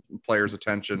players'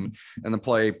 attention, and the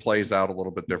play plays out a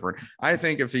little bit different. I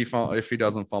think if he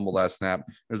doesn't fumble that snap,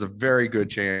 there's a very good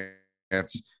chance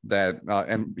that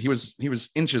and he was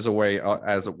inches away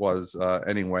as it was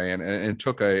anyway, and it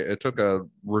took a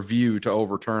review to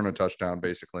overturn a touchdown.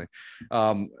 Basically,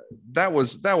 that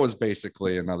was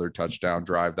basically another touchdown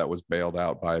drive that was bailed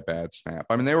out by a bad snap.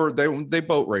 I mean, they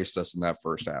boat raced us in that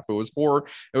first half. It was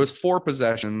 4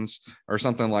 possessions or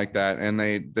something like that, and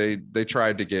they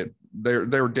tried to get.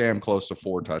 They were damn close to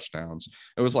 4 touchdowns.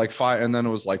 It was like 5, and then it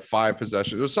was like 5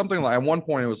 possessions. It was something like, at one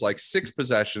point it was like 6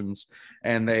 possessions,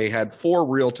 and they had 4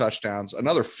 real touchdowns.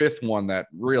 Another 5th one that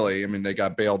really, they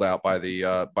got bailed out by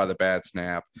the bad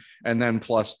snap, and then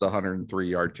plus the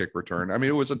 103-yard kick return.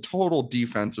 It was a total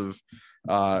defensive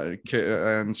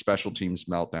and special teams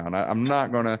meltdown. I'm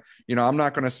not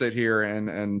gonna sit here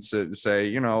and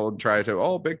say try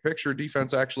to big picture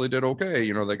defense actually did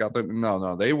okay. They got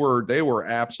no, they were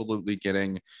absolutely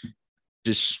getting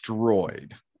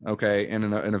destroyed. Okay, and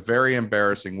in a very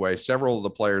embarrassing way. Several of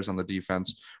the players on the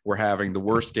defense were having the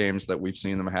worst games that we've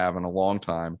seen them have in a long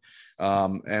time.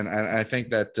 And I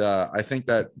think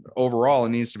that overall it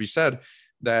needs to be said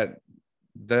that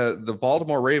the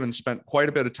Baltimore Ravens spent quite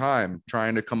a bit of time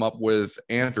trying to come up with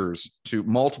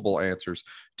multiple answers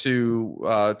to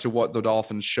what the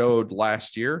Dolphins showed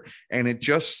last year, and it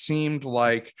just seemed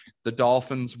like the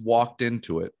Dolphins walked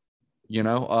into it.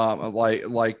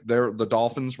 The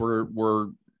Dolphins were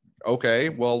okay.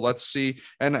 Well, let's see,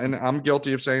 and I'm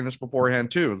guilty of saying this beforehand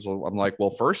too. So I'm like, well,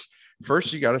 first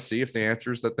you got to see if the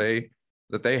answers that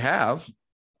they have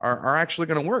are actually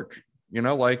going to work.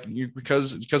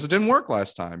 Because it didn't work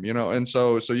last time, and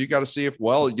so you got to see if,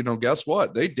 guess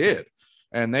what? They did.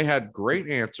 And they had great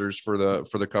answers for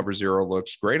the cover zero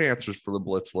looks, great answers for the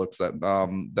blitz looks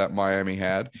that Miami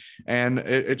had. And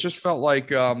it just felt like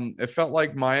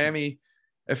Miami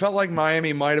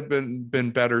might have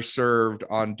been better served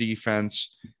on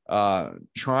defense,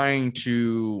 trying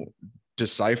to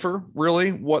decipher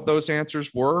really what those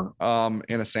answers were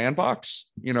in a sandbox,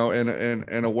 in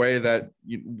a way that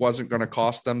wasn't going to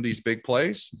cost them these big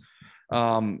plays.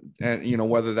 And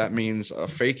whether that means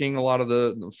faking a lot of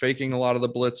the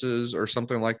blitzes or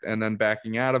something like that, and then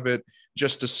backing out of it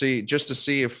just to see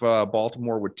if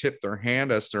Baltimore would tip their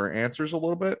hand as to their answers a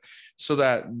little bit, so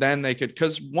that then they could,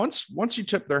 because once you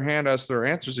tip their hand as to their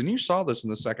answers, and you saw this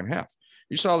in the second half.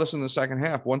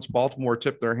 Once Baltimore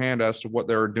tipped their hand as to what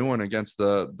they were doing against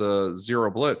the zero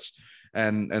blitz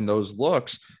and those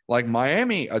looks, like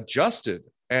Miami adjusted,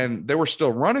 and they were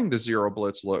still running the zero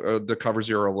blitz look, the cover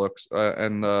zero looks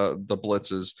and the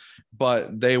blitzes,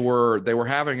 but they were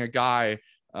having a guy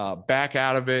back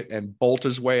out of it and bolt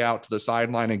his way out to the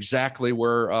sideline, exactly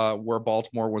where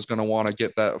Baltimore was going to want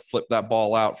to flip that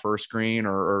ball out for a screen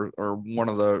or one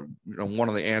of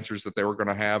the answers that they were going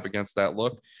to have against that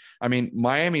look.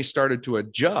 Miami started to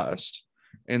adjust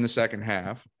in the second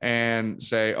half and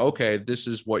say, okay, this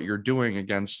is what you're doing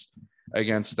against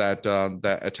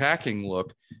that attacking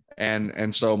look,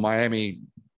 and so Miami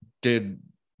did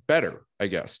better, I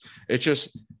guess. It's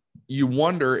just, you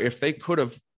wonder if they could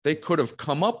have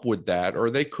come up with that, or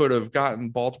they could have gotten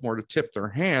Baltimore to tip their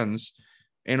hands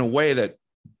in a way that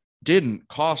didn't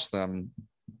cost them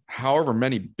however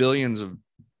many billions of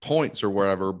points or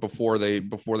whatever before they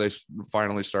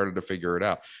finally started to figure it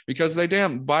out. Because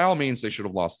by all means, they should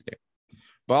have lost the game.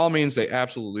 By all means, they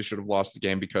absolutely should have lost the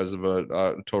game because of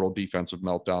a total defensive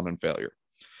meltdown and failure.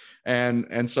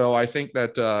 And so I think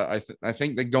that I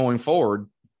think that going forward,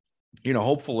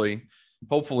 hopefully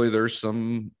there's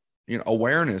some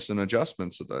awareness and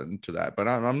adjustments to that. But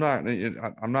I'm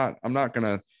not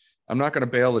gonna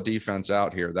bail the defense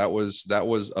out here. That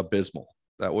was abysmal.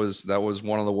 That was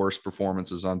one of the worst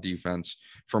performances on defense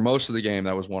for most of the game.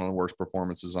 That was one of the worst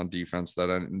performances on defense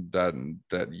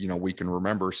that we can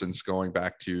remember since going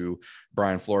back to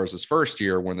Brian Flores' first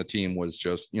year, when the team was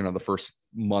just, the first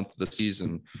month of the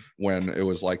season, when it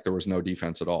was like there was no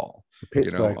defense at all.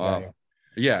 Pittsburgh,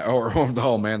 yeah,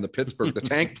 the Pittsburgh, the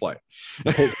tank play,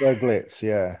 the Pittsburgh Blitz,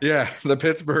 yeah, the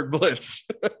Pittsburgh Blitz.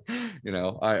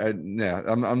 I'm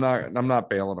not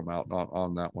bailing them out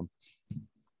on that one.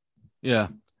 Yeah.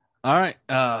 All right.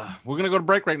 We're gonna go to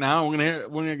break right now. We're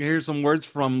gonna hear some words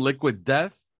from Liquid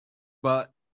Death,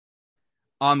 but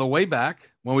on the way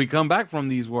back, when we come back from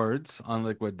these words on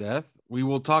Liquid Death, we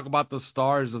will talk about the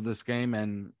stars of this game,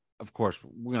 and of course,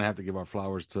 we're gonna have to give our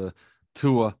flowers to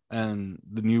Tua and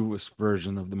the newest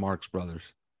version of the Marx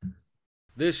Brothers.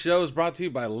 This show is brought to you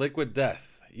by Liquid Death.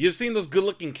 You've seen those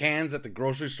good-looking cans at the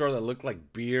grocery store that look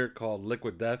like beer called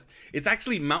Liquid Death? It's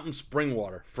actually mountain spring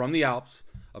water from the Alps,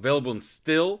 available in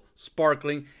still,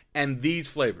 sparkling, and these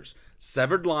flavors: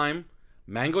 severed lime,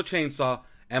 mango chainsaw,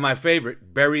 and my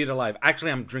favorite, Bury It Alive.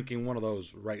 Actually, I'm drinking one of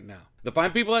those right now. The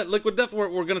fine people at Liquid Death were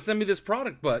going to send me this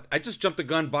product, but I just jumped the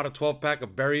gun, bought a 12-pack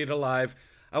of Bury It Alive.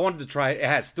 I wanted to try it. It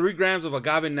has 3 grams of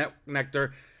agave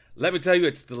nectar. Let me tell you,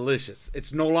 it's delicious.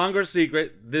 It's no longer a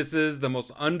secret. This is the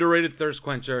most underrated thirst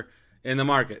quencher in the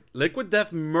market. Liquid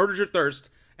Death murders your thirst,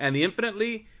 and the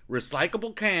infinitely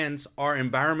recyclable cans are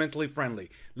environmentally friendly.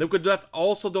 Liquid Death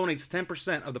also donates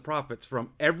 10% of the profits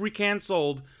from every can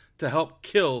sold to help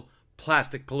kill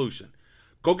plastic pollution.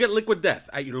 Go get Liquid Death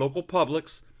at your local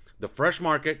Publix, the Fresh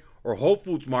Market, or Whole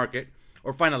Foods Market,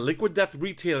 or find a Liquid Death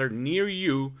retailer near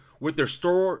you with their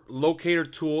store locator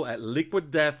tool at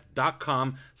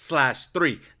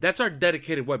liquiddeath.com/3. That's our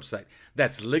dedicated website.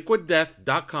 That's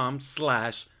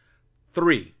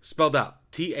liquiddeath.com/3, spelled out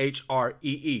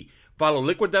THREE. Follow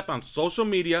Liquid Death on social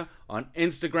media on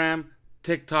Instagram,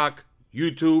 TikTok,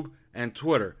 YouTube, and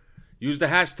Twitter. Use the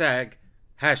hashtag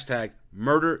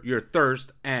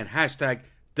 #MurderYourThirst and hashtag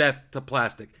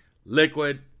 #DeathToPlastic.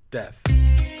 Liquid Death.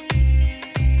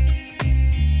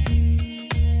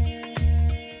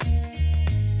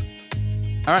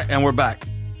 All right, and we're back.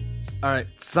 All right,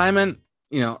 Simon,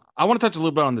 I want to touch a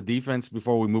little bit on the defense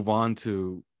before we move on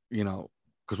to,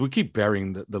 because we keep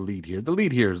burying the lead here. The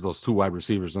lead here is those 2 wide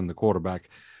receivers and the quarterback.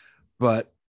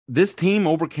 But this team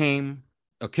overcame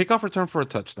a kickoff return for a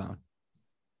touchdown,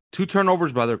 2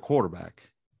 turnovers by their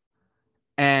quarterback,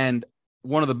 and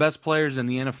one of the best players in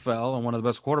the NFL and one of the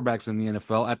best quarterbacks in the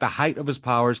NFL at the height of his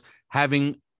powers,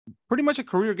 having pretty much a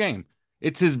career game.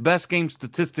 It's his best game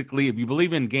statistically. If you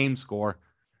believe in game score,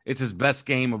 it's his best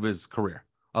game of his career,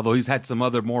 although he's had some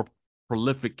other more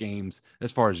prolific games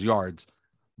as far as yards.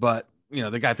 But,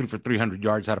 the guy threw for 300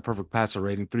 yards, had a perfect passer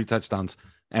rating, 3 touchdowns,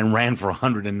 and ran for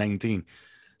 119.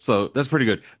 So that's pretty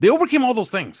good. They overcame all those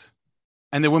things,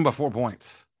 and they win by 4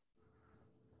 points.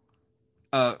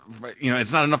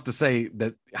 It's not enough to say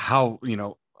that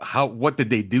what did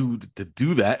they do to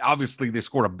do that? Obviously, they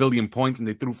scored 1 billion points, and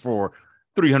they threw for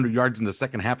 300 yards in the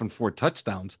second half and 4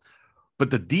 touchdowns. But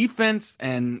the defense,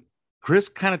 and Chris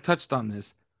kind of touched on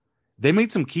this, they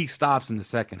made some key stops in the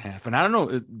second half. And I don't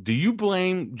know, do you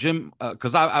blame Jim?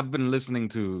 Because I've been listening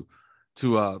to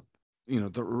the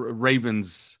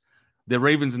Ravens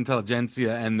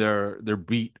intelligentsia and their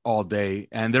beat all day,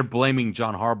 and they're blaming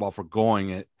John Harbaugh for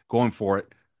going for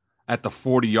it at the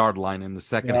 40-yard line in the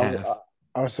second half.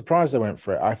 I was surprised they went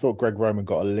for it. I thought Greg Roman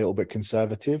got a little bit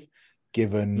conservative,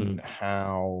 given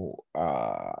how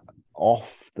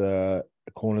off the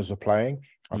corners were playing.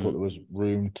 I thought there was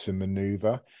room to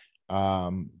maneuver.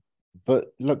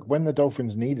 But look, when the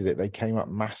Dolphins needed it, they came up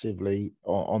massively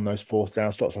on those 4th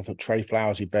down stops. I thought Trey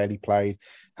Flowers, who barely played,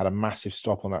 had a massive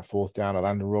stop on that 4th down.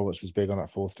 Orlando Roberts was big on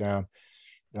that 4th down.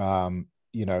 And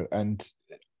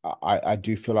I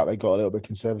do feel like they got a little bit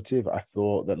conservative. I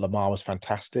thought that Lamar was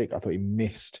fantastic. I thought he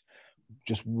missed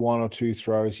just 1 or 2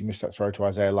 throws. He missed that throw to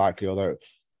Isaiah Likely, although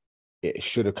it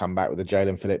should have come back with a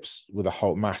Jalen Phillips, with a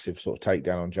whole massive sort of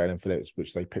takedown on Jalen Phillips,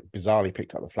 which they bizarrely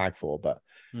picked up the flag for. But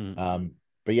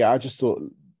yeah, I just thought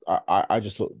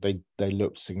they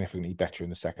looked significantly better in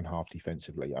the second half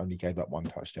defensively. Only gave up 1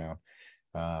 touchdown,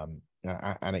 and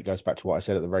it goes back to what I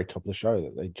said at the very top of the show,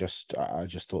 that I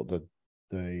just thought that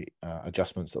the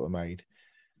adjustments that were made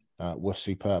were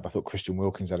superb. I thought Christian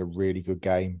Wilkins had a really good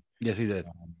game. Yes, he did.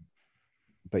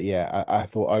 But yeah, I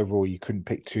thought overall you couldn't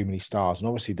pick too many stars. And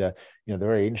obviously the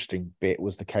very interesting bit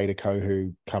was the Kader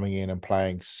Kohou coming in and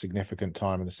playing significant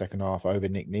time in the second half over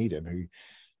Nick Needham,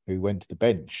 who went to the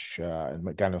bench. And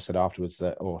McDaniel said afterwards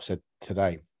said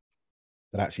today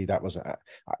that actually that was I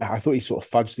thought he sort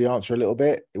of fudged the answer a little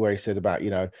bit, where he said about,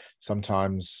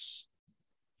 sometimes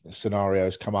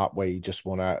scenarios come up where you just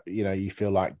want to, you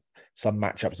feel like some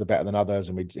matchups are better than others,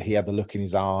 and he had the look in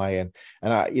his eye, and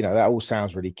that all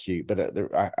sounds really cute. But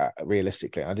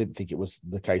realistically, I didn't think it was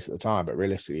the case at the time. But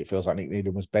realistically, it feels like Nick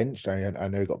Needham was benched. I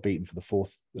know he got beaten for the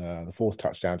fourth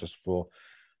touchdown just before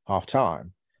half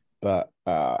time. But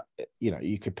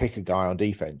you could pick a guy on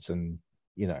defense, and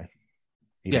he'd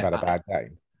have had a bad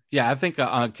game. Yeah, I think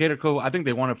Kader Cole, I think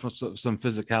they wanted some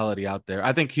physicality out there.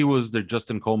 I think he was their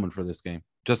Justin Coleman for this game.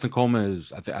 Justin Coleman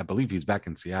is, I believe he's back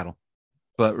in Seattle.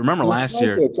 But remember last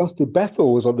year, Justin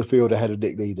Bethel was on the field ahead of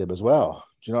Nick Needham as well.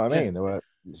 Do you know what I mean?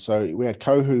 So we had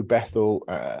Kohu, Bethel,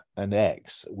 and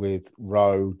X with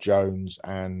Rowe, Jones,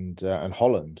 and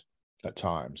Holland at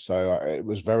times. So it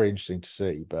was very interesting to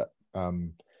see. But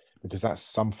because that's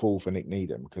some fall for Nick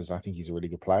Needham, because I think he's a really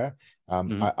good player.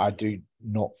 I do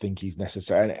not think he's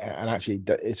necessary. And actually,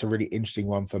 it's a really interesting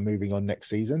one for moving on next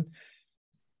season.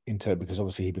 Because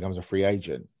obviously he becomes a free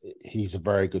agent. He's a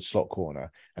very good slot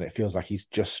corner, and it feels like he's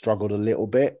just struggled a little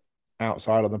bit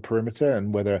outside on the perimeter.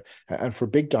 And for a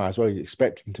big guy as well, you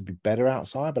expect him to be better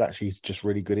outside, but actually he's just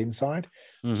really good inside.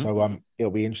 So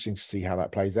it'll be interesting to see how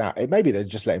that plays out. It maybe they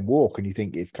just let him walk, and you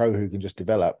think if Kohu can just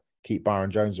develop, keep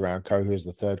Byron Jones around, Kohu as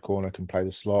the third corner can play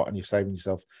the slot, and you're saving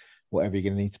yourself whatever you're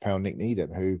going to need to pay on Nick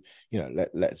Needham, who,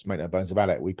 let's make no bones about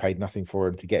it. We paid nothing for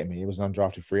him to get him. He was an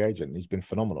undrafted free agent, and he's been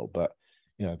phenomenal, but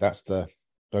those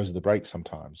are the breaks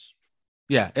sometimes.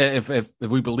 Yeah, if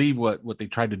we believe what they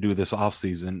tried to do this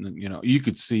offseason, you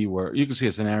could see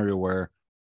a scenario where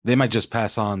they might just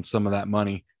pass on some of that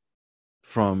money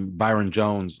from Byron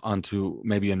Jones onto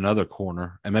maybe another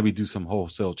corner and maybe do some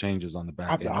wholesale changes on the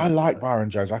back end. I like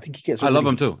Byron Jones. I think he gets. I love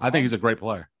him too. I think he's a great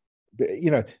player. But,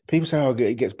 people say, "Oh,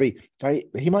 he gets beat."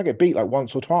 He might get beat like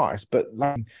once or twice, but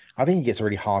I think he gets a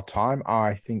really hard time.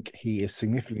 I think he is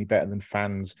significantly better than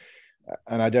fans.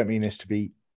 And I don't mean this to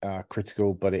be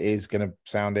critical, but it is going to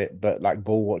sound it. But like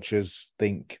ball watchers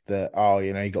think that,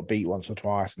 he got beat once or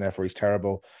twice and therefore he's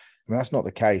terrible. I mean, that's not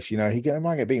the case. He might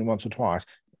get beaten once or twice,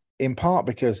 in part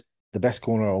because the best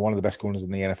corner or one of the best corners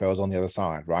in the NFL is on the other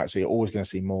side, right? So you're always going to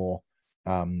see more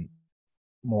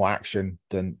action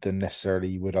than necessarily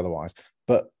you would otherwise.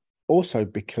 But also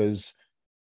because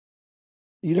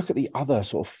you look at the other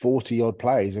sort of 40-odd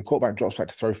plays, a quarterback drops back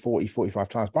to throw 40, 45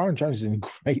 times. Byron Jones is in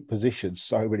great position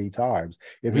so many times.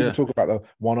 If people talk about the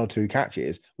one or two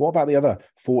catches, what about the other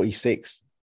 46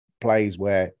 plays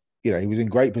where, he was in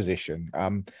great position?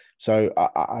 So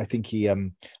I think he, I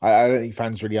don't think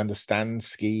fans really understand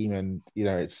scheme, and,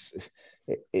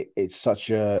 it's such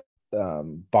a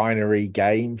binary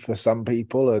game for some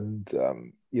people. And,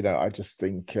 I just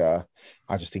think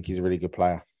he's a really good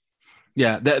player.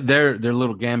 Yeah, their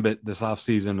little gambit this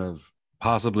offseason of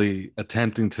possibly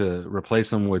attempting to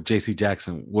replace him with J.C.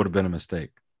 Jackson would have been a mistake.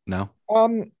 No?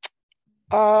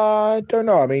 I don't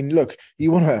know. I mean, look,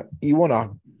 you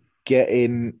wanna get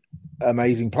in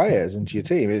amazing players into your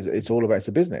team. It's all about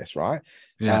the business, right?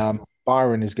 Yeah.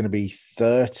 Byron is going to be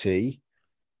 30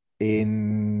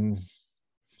 in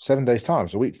 7 days' time.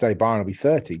 So a week today, Byron will be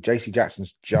 30. J.C.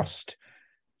 Jackson's just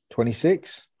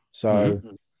 26. So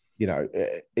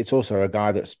it's also a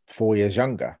guy that's 4 years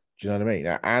younger. Do you know what I mean?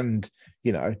 And,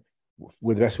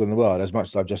 with the best one in the world, as much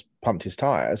as I've just pumped his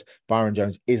tires, Byron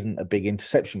Jones isn't a big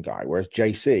interception guy, whereas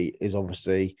JC is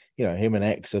obviously, him and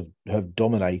X have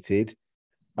dominated,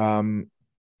 in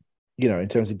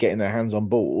terms of getting their hands on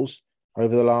balls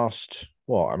over the last,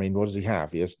 what does he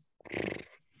have? He has.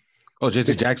 Oh,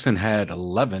 JC Jackson had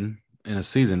 11 in a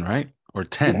season, right? Or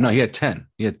 10. Yeah. No, he had 10.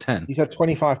 He's had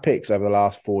 25 picks over the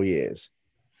last 4 years.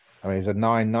 I mean, he's had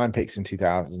nine picks in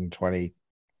 2020,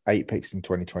 8 picks in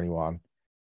 2021.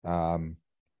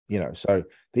 So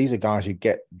these are guys who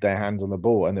get their hands on the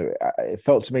ball, and it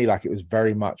felt to me like it was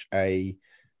very much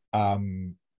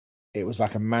it was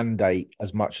like a mandate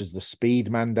as much as the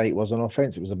speed mandate was on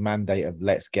offense. It was a mandate of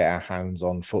let's get our hands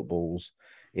on footballs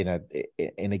in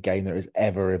a game that is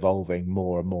ever evolving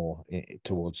more and more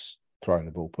towards throwing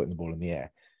the ball, putting the ball in the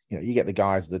air. You get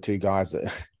the two guys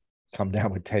that come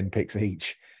down with 10 picks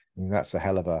each. I mean, that's a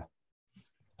hell of a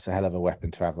weapon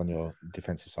to have on your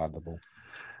defensive side of the ball.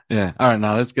 Yeah. All right.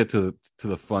 Now let's get to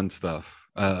the fun stuff.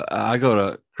 I go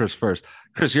to Chris first.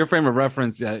 Chris, your frame of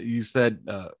reference, you said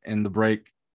in the break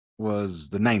was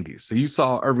the 90s. So you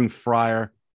saw Irving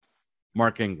Fryer,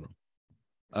 Mark Ingram.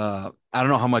 I don't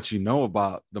know how much you know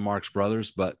about the Marx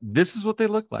brothers, but this is what they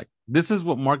look like. This is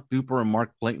what Mark Duper and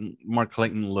Mark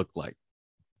Clayton looked like.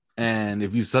 And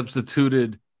if you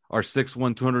substituted our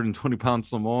 6'1", 220-pound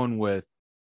Samoan with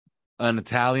an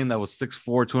Italian that was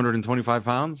 6'4", 225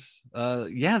 pounds,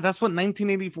 that's what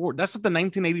 1984. That's what the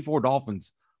 1984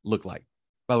 Dolphins look like.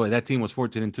 By the way, that team was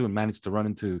 14-2 and managed to run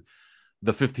into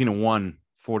the 15-1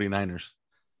 49ers.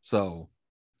 So,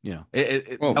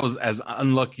 that was as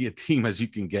unlucky a team as you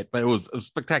can get, but it was a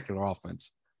spectacular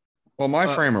offense. Well, my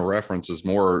frame of reference is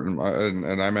more,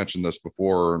 and I mentioned this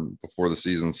before the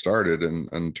season started,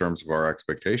 in terms of our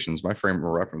expectations, my frame of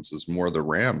reference is more the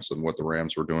Rams and what the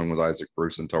Rams were doing with Isaac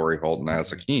Bruce and Torrey Holt and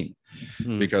Hakeem,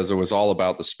 because it was all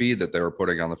about the speed that they were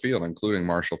putting on the field, including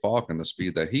Marshall Faulk, and the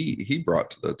speed that he brought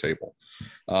to the table,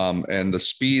 and the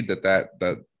speed that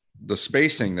the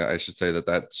spacing that I should say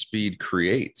that speed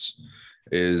creates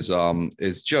is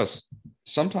just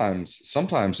sometimes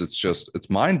it's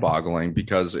mind-boggling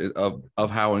because of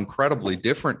how incredibly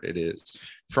different it is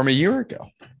from a year ago.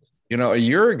 A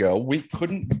year ago we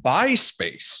couldn't buy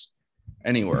space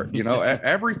anywhere.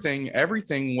 Everything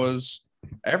was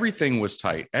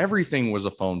tight. Everything was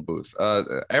a phone booth.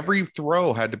 Every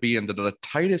throw had to be into the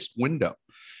tightest window.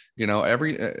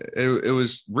 It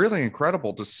was really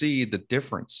incredible to see the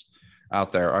difference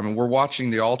out there. I mean, we're watching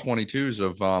the all 22s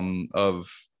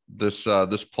of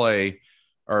this play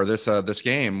or this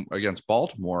game against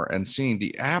Baltimore, and seeing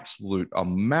the absolute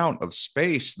amount of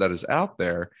space that is out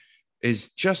there is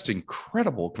just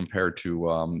incredible compared to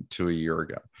a year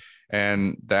ago.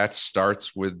 And that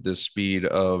starts with the speed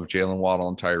of Jalen Waddle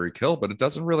and Tyreek Hill, but it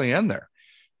doesn't really end there,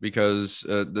 because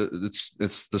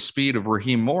it's the speed of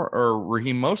Raheem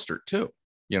Mostert too.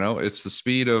 It's the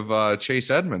speed of Chase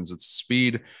Edmonds. It's the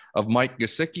speed of Mike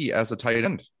Gesicki as a tight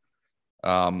end.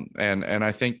 And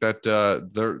I think that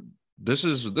this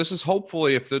is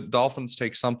hopefully, if the Dolphins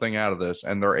take something out of this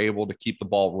and they're able to keep the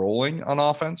ball rolling on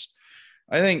offense,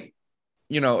 I think,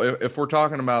 if we're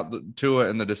talking about the Tua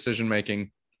and the decision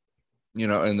making,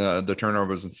 and the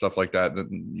turnovers and stuff like that,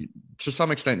 to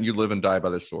some extent you live and die by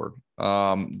the sword.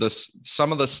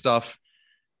 Some of the stuff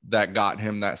that got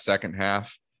him that second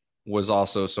half was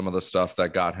also some of the stuff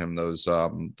that got him those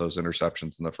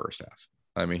interceptions in the first half.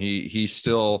 I mean, he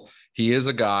is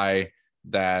a guy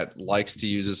that likes to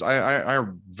use this. I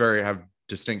have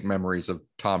distinct memories of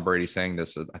Tom Brady saying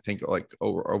this, I think like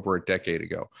over a decade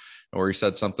ago, where he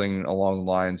said something along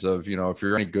the lines of, if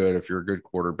you're any good, if you're a good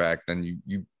quarterback, then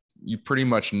you pretty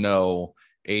much know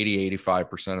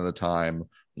 85% of the time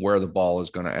where the ball is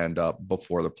going to end up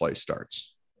before the play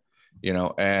starts.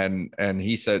 And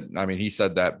he said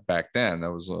that back then.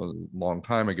 That was a long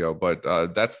time ago, but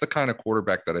that's the kind of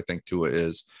quarterback that I think Tua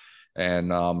is.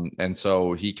 And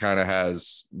so he kind of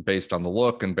has, based on the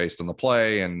look and based on the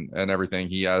play and everything,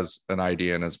 he has an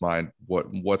idea in his mind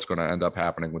what's going to end up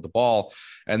happening with the ball.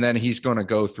 And then he's going to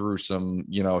go through some,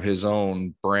 his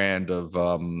own brand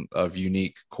of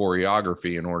unique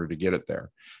choreography in order to get it there,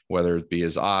 whether it be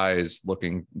his eyes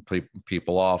looking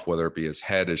people off, whether it be his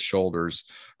head, his shoulders,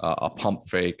 a pump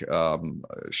fake,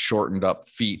 shortened up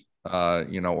feet,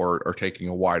 or taking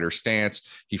a wider stance.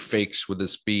 He fakes with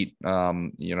his feet.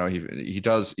 He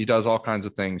does all kinds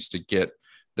of things to get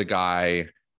the guy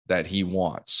that he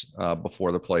wants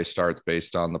before the play starts,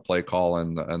 based on the play call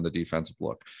and the defensive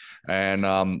look. And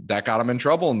that got him in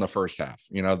trouble in the first half.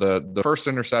 The first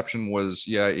interception was,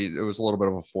 it was a little bit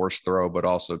of a forced throw, but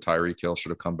also Tyreek Hill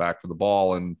should have come back for the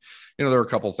ball. And, there were a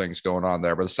couple of things going on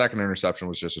there, but the second interception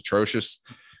was just atrocious.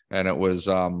 And it was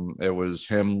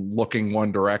him looking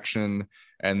one direction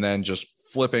and then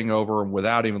just flipping over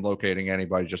without even locating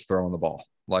anybody, just throwing the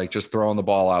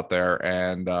ball out there.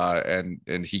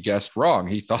 And he guessed wrong.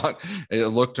 He thought, it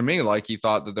looked to me like he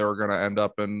thought that they were going to end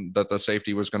up that the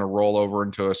safety was going to roll over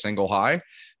into a single high.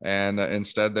 And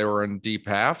instead they were in deep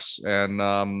halves, and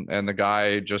the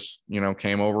guy just,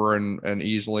 came over and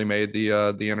easily made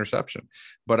the interception.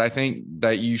 But I think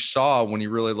that you saw, when you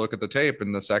really look at the tape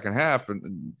in the second half,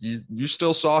 and you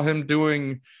still saw him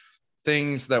doing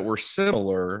things that were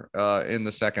similar in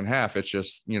the second half. It's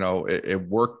just, it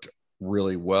worked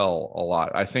really well a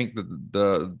lot. I think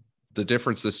the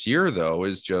difference this year, though,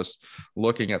 is just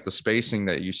looking at the spacing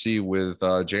that you see with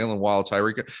Jalen Waddle,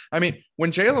 Tyreek. I mean,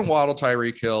 when Jalen Waddle,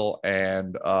 Tyreek Hill,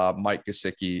 and Mike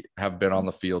Gesicki have been on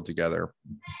the field together,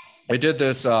 I did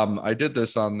this on the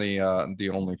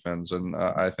OnlyFans, and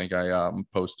I think I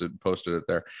posted it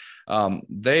there.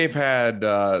 They've had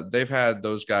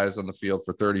those guys on the field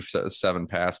for 37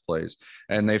 pass plays,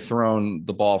 and they've thrown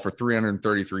the ball for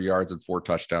 333 yards and 4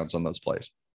 touchdowns on those plays.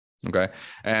 Okay.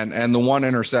 And the one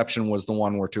interception was the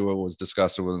one where Tua was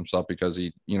disgusted with himself because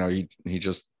he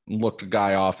just looked a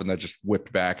guy off and then just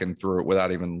whipped back and threw it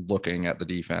without even looking at the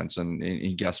defense. And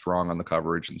he guessed wrong on the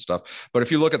coverage and stuff. But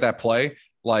if you look at that play,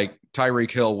 like Tyreek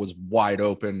Hill was wide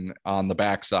open on the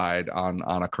backside on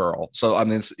a curl. So I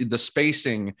mean, the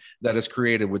spacing that is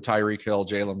created with Tyreek Hill,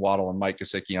 Jalen Waddle, and Mike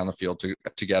Gesicki on the field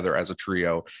together as a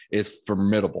trio is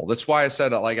formidable. That's why I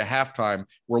said at like a halftime,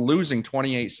 we're losing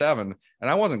 28-7, and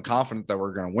I wasn't confident that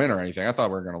we're going to win or anything. I thought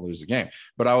we were going to lose the game,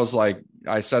 but I was like,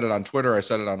 I said it on Twitter, I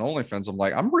said it on OnlyFans. I'm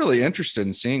like, I'm really interested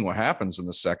in seeing what happens in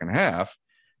the second half,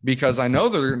 because I know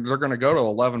they're going to go to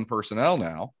 11 personnel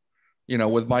now,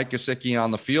 with Mike Gesicki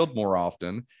on the field more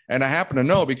often. And I happen to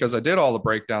know, because I did all the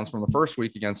breakdowns from the first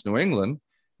week against New England,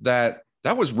 that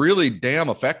was really damn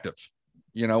effective,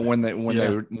 when they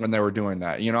were doing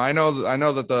that. I know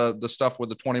that the stuff with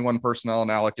the 21 personnel and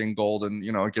Alec Ingold, and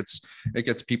it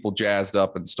gets people jazzed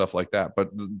up and stuff like that.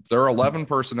 But their 11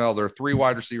 personnel, their 3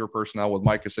 wide receiver personnel with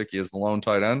Mike Gesicki as the lone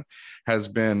tight end, has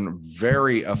been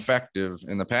very effective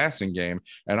in the passing game.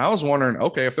 And I was wondering,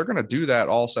 okay, if they're going to do that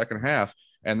all second half,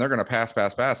 and they're going to pass.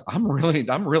 I'm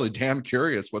really damn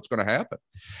curious what's going to happen.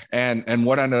 And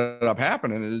what ended up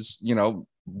happening is,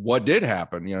 what did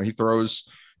happen. He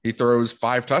throws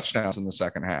 5 touchdowns in the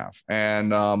second half.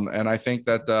 And I think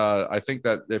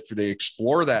that if they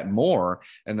explore that more,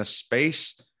 and the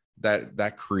space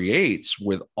that creates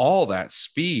with all that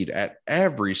speed at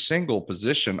every single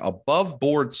position, above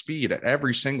board speed at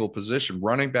every single position,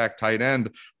 running back, tight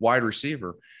end, wide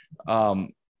receiver,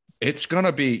 it's going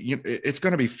to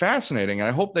be fascinating. And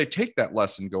I hope they take that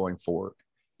lesson going forward.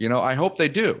 I hope they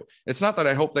do. It's not that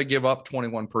I hope they give up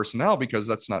 21 personnel, because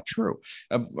that's not true.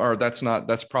 Or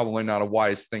that's probably not a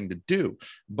wise thing to do,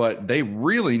 but they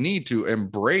really need to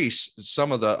embrace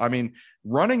some of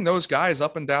running those guys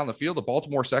up and down the field, the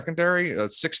Baltimore secondary,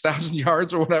 6,000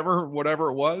 yards or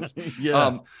whatever it was.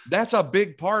 Yeah. That's a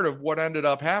big part of what ended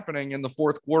up happening in the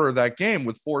fourth quarter of that game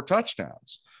with 4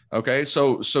 touchdowns. Okay.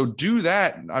 So do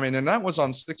that. And that was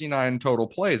on 69 total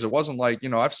plays. It wasn't like,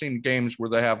 I've seen games where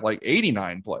they have like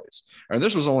 89 plays, and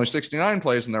this was only 69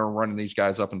 plays, and they were running these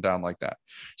guys up and down like that.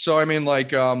 So,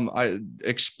 I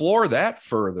explore that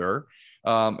further,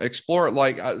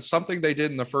 explore something they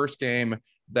did in the first game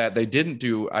that they didn't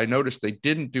do. I noticed they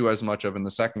didn't do as much of in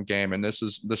the second game. And this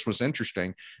was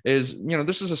interesting, is,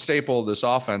 this is a staple of this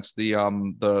offense,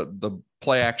 the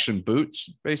play action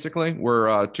boots, basically,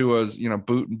 where Tua's,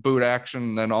 boot action,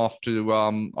 and then off to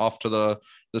the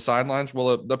sidelines.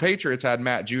 Well, the Patriots had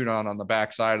Matt Judon on the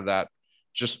backside of that,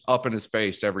 just up in his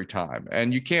face every time.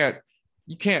 And you can't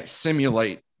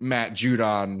simulate Matt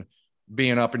Judon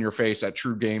being up in your face at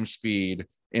true game speed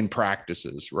in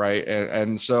practices. Right.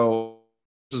 And so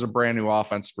this is a brand new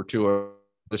offense for Tua.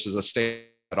 This is a state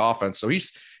offense. So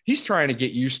he's trying to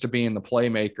get used to being the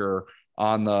playmaker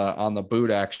on the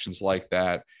boot actions like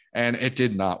that. And it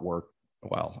did not work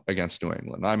well against New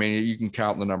England. You can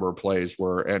count the number of plays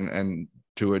where, and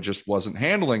Tua just wasn't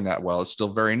handling that well. It's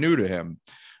still very new to him.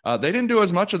 They didn't do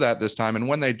as much of that this time. And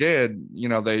when they did,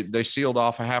 they sealed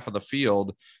off a half of the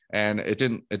field, and it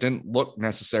didn't look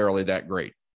necessarily that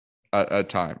great at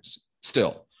times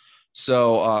still.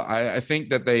 So I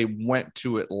think that they went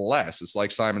to it less. It's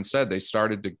like Simon said, they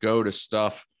started to go to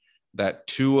stuff that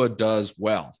Tua does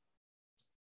well,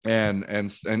 and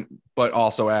but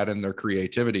also add in their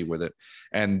creativity with it.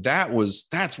 And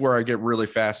that's where I get really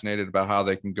fascinated about how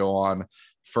they can go on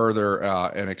further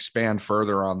and expand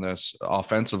further on this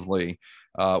offensively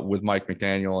with Mike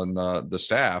McDaniel and the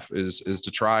staff, is to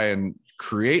try and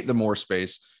create the more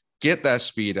space, get that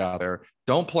speed out there.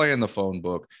 Don't play in the phone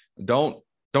book. Don't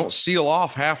seal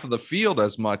off half of the field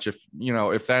as much if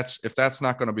that's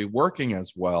not going to be working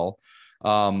as well.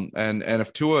 And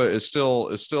if Tua is still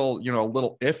a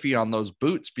little iffy on those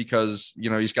boots, because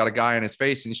he's got a guy in his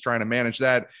face and he's trying to manage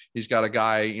that. He's got a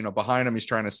guy behind him. He's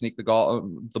trying to sneak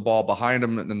the ball behind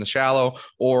him in the shallow,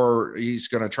 or he's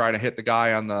going to try to hit the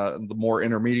guy on the more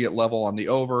intermediate level on the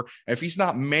over. If he's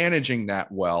not managing that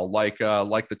well, like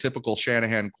the typical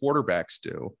Shanahan quarterbacks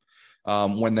do,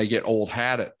 when they get old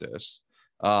hat at this.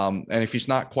 And if he's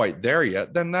not quite there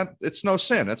yet, then it's no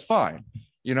sin. It's fine.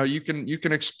 You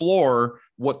can explore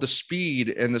what the speed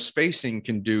and the spacing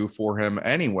can do for him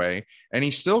anyway. And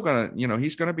he's still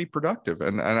he's going to be productive.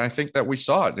 And I think that we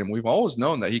saw it, and we've always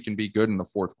known that he can be good in the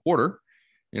fourth quarter.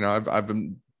 I've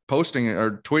been posting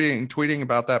or tweeting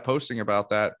about that, posting about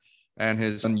that, and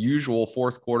his unusual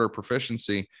fourth quarter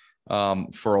proficiency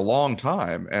for a long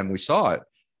time. And we saw it.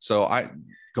 So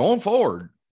going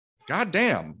forward,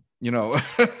 goddamn, you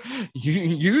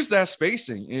use that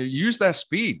spacing, use that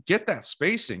speed, get that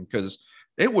spacing, because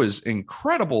it was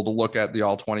incredible to look at the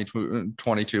all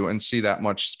 22 and see that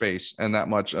much space and that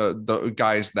much the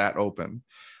guys that open.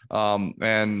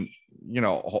 And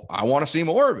I want to see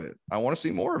more of it. I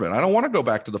don't want to go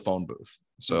back to the phone booth.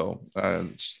 So I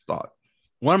just thought.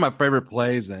 one of my favorite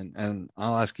plays, and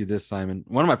I'll ask you this, Simon.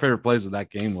 One of my favorite plays of that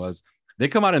game was they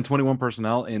come out in 21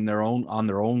 personnel on their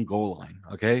own goal line.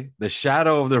 Okay, the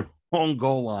shadow of their own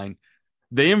goal line.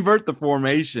 They invert the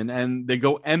formation and they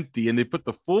go empty, and they put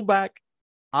the fullback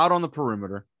out on the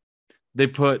perimeter. They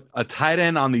put a tight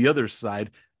end on the other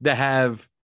side. They have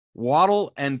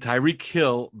Waddle and Tyreek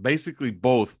Hill basically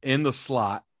both in the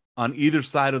slot on either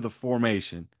side of the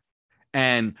formation.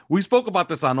 And we spoke about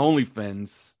this on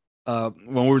OnlyFans when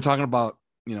we were talking about,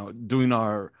 doing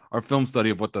our film study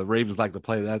of what the Ravens like to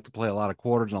play. They like to play a lot of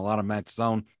quarters and a lot of match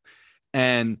zone.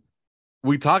 And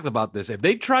we talked about this. If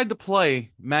they tried to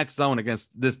play match zone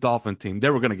against this Dolphin team, they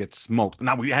were going to get smoked.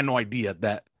 Now, we had no idea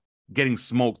that getting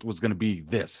smoked was going to be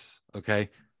this, okay?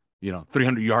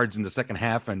 300 yards in the second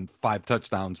half and 5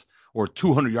 touchdowns, or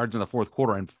 200 yards in the fourth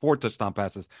quarter and 4 touchdown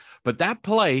passes. But that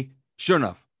play, sure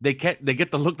enough, they get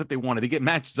the look that they wanted. They get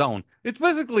match zone. It's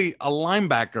basically a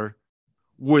linebacker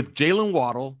with Jalen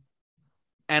Waddle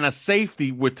and a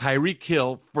safety with Tyreek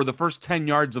Hill for the first 10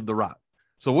 yards of the route.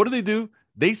 So what do?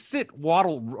 They sit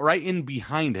Waddle right in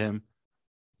behind him.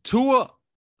 Tua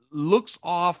looks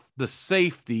off the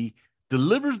safety,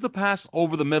 delivers the pass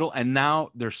over the middle, and now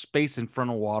there's space in front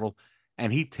of Waddle,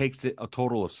 and he takes it a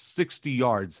total of 60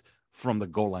 yards from the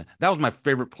goal line. That was my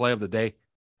favorite play of the day.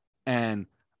 And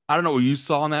I don't know what you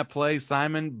saw on that play,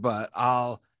 Simon, but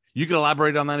you can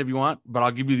elaborate on that if you want, but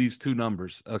I'll give you these 2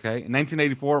 numbers, okay? In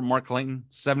 1984, Mark Clayton,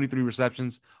 73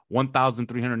 receptions,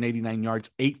 1,389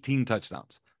 yards, 18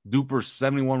 touchdowns. Duper,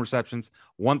 71 receptions,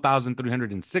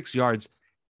 1,306 yards,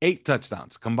 8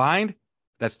 touchdowns. Combined,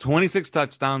 that's 26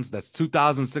 touchdowns. That's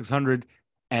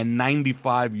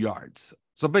 2,695 yards.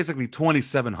 So basically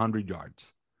 2,700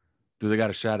 yards. Do they got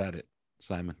a shot at it,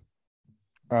 Simon?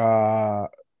 Do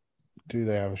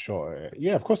they have a shot at it?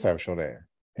 Yeah, of course they have a shot at it.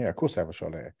 Yeah, of course they have a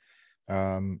shot at it.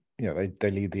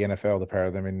 They lead the NFL, the pair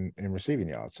of them in receiving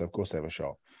yards. So of course they have a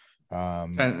shot.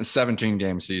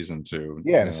 17-game season too.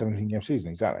 Yeah, in a 17-game season,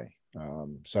 exactly.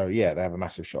 So yeah, they have a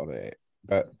massive shot at it.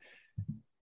 But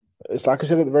it's like I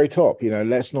said at the very top,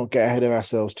 let's not get ahead of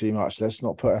ourselves too much. Let's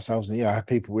not put ourselves in. We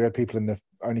had people in the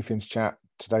OnlyFans chat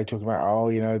today talking about,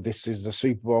 this is the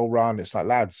Super Bowl run. It's like,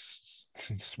 lads,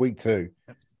 it's week 2.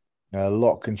 A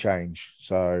lot can change.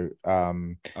 So I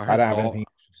don't have anything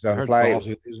to play. It was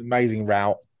an amazing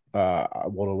route.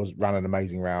 Waddle was ran an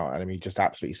amazing route, and he just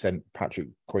absolutely sent Patrick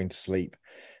Queen to sleep.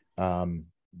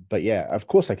 But yeah, of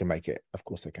course they can make it. Of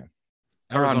course they can.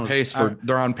 They're on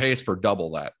pace for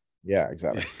double that. Yeah,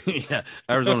 exactly. Yeah,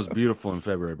 Arizona's beautiful in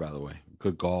February, by the way.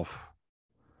 Good golf.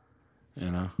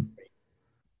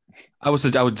 I would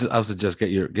suggest get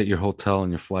your hotel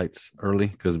and your flights early,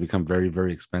 because it become very,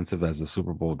 very expensive as the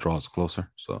Super Bowl draws closer.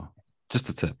 So just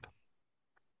a tip.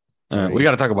 We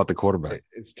got to talk about the quarterback.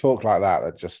 It's talk like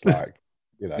that just like,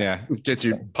 yeah,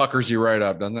 puckers you right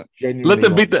up, doesn't it? Let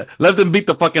them beat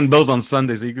the fucking Bills on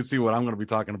Sunday, so you can see what I'm going to be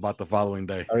talking about the following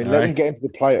day. I mean, let them get into the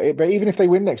play. But even if they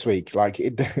win next week, like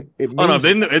it means... Oh no,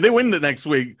 if they win the next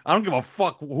week, I don't give a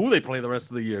fuck who they play the rest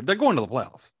of the year. They're going to the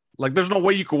playoffs. Like, there's no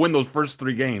way you could win those first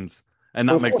 3 games and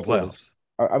not make the playoffs.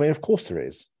 I mean, of course there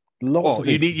is.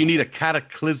 You need a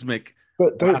cataclysmic.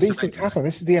 But these things happen.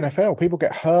 This is the NFL. People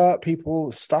get hurt.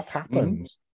 Stuff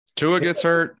happens. Tua gets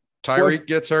hurt. Tyreek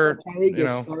gets hurt.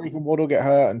 Tyreek and Waddle get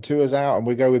hurt, and Tua's out, and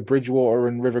we go with Bridgewater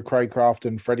and River Craycraft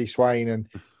and Freddie Swain and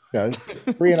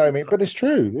 3-0. But it's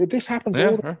true. This happens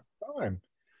all the time.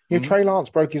 Trey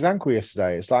Lance broke his ankle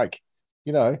yesterday. It's like,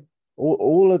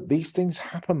 all of these things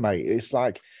happen, mate. It's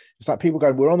like people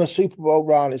going, we're on the Super Bowl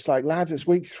run. It's like, lads, it's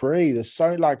week 3. There's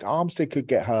so Armstead could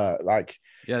get hurt. Like,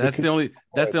 yeah, that's the only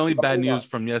bad news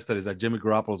from yesterday is that Jimmy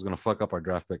Garoppolo is going to fuck up our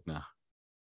draft pick now.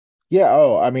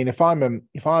 Yeah. I mean, if I'm an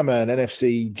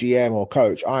NFC GM or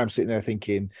coach, I am sitting there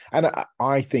thinking, and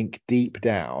I think deep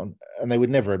down, and they would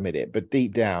never admit it, but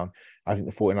deep down, I think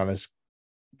the 49ers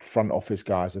front office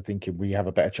guys are thinking we have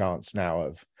a better chance now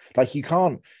of, like, you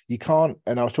can't,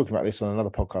 and I was talking about this on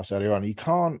another podcast earlier on, you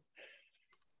can't,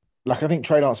 like, I think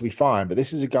Trey Lance will be fine, but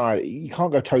this is a guy, you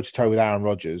can't go toe-to-toe with Aaron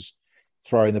Rodgers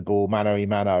throwing the ball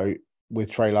mano-a-mano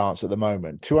with Trey Lance at the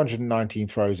moment. 219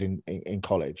 throws in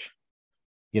college.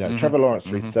 Trevor Lawrence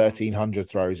threw 1,300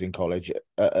 throws in college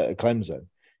at Clemson.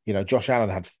 Josh Allen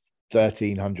had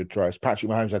 1,300 throws.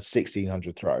 Patrick Mahomes had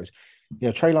 1,600 throws.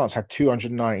 Trey Lance had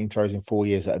 219 throws in 4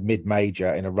 years at a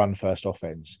mid-major in a run-first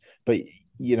offense. But,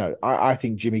 I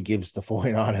think Jimmy gives the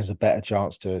 49ers a better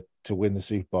chance to win the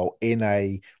Super Bowl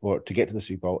or to get to the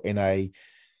Super Bowl in a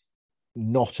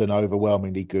not an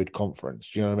overwhelmingly good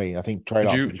conference. Do you know what I mean? I think Trey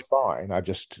Lance will be fine. At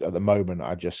the moment,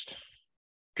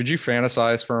 Could you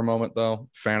fantasize for a moment, though?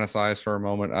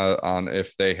 On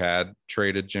if they had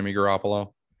traded Jimmy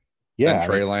Garoppolo? Yeah.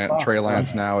 And Trey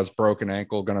Lance now has broken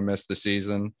ankle, going to miss the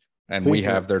season. And we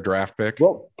have their draft pick.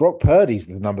 Brock Purdy's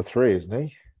the number 3, isn't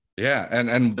he? Yeah.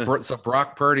 And so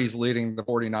Brock Purdy's leading the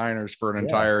 49ers for an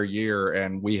entire year,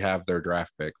 and we have their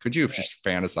draft pick. Could you have just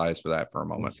fantasized for that for a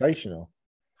moment? Sensational.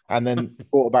 And then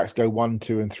quarterbacks go 1,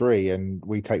 2, and 3, and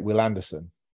we take Will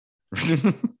Anderson.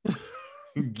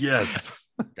 Yes.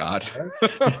 God.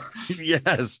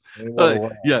 Yes.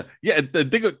 Yeah.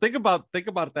 Think about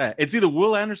that. It's either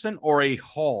Will Anderson or a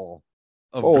haul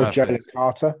of or Jalen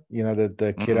Carter.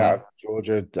 The kid out of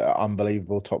Georgia,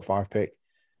 unbelievable top 5 pick.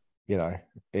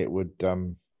 It would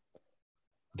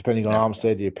depending on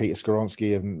Armstead, Peter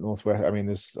Skoronsky of Northwest. I mean,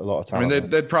 there's a lot of talent. I mean,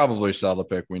 they'd probably sell the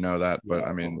pick. We know that, but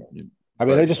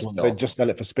they just sell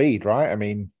it for speed, right? I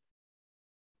mean,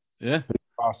 yeah.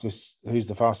 Who's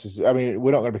the fastest? I mean,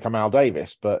 we're not going to become Al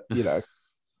Davis, but there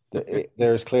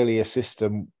is clearly a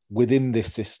system within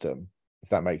this system, if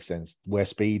that makes sense, where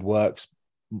speed works.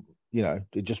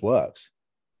 It just works.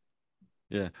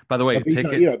 Yeah. By the way,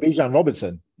 Bijan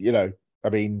Robinson. I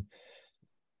mean,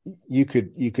 you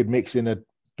could mix in a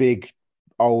big,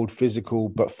 old, physical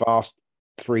but fast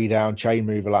 3-down chain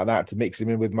mover like that to mix him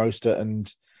in with Mostert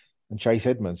and Chase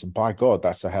Edmonds, and by God,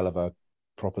 that's a hell of a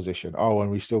proposition. Oh, and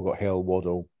we still got Hill,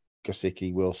 Waddle,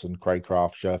 Gesicki, Wilson,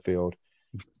 Craycraft, Sherfield.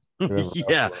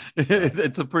 Yeah,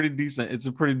 it's a pretty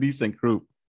decent group.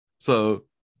 So,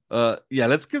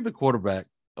 let's give the quarterback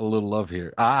a little love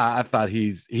here. I thought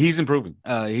he's improving.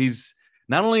 He's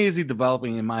not only is he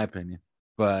developing, in my opinion,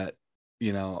 but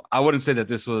I wouldn't say that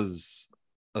this was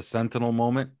a sentinel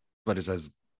moment, but it's as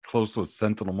close to a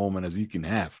sentinel moment as you can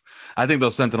have. I think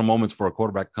those sentinel moments for a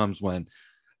quarterback comes when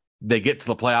they get to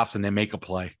the playoffs and they make a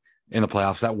play in the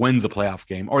playoffs that wins a playoff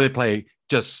game, or they play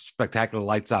just spectacular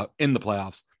lights out in the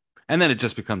playoffs. And then it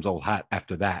just becomes old hat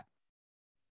after that.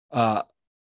 I'll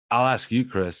ask you,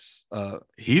 Chris,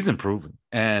 he's improving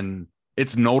and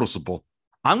it's noticeable.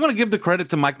 I'm going to give the credit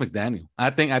to Mike McDaniel.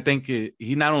 I think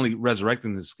he not only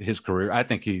resurrecting his career, I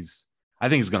think he's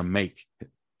going to make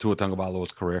Tua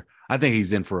Tagovailoa's career. I think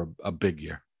he's in for a big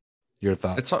year. Your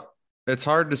thoughts? It's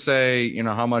hard to say,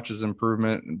 how much is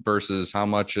improvement versus how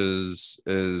much is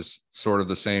sort of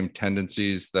the same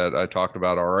tendencies that I talked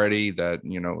about already. That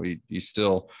he's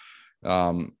still.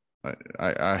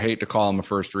 I hate to call him a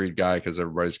first read guy because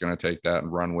everybody's going to take that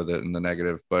and run with it in the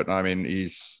negative. But I mean,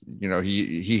 he's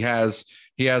he has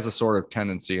a sort of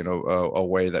tendency in a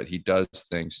way that he does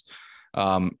things.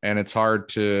 And it's hard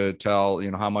to tell,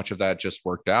 how much of that just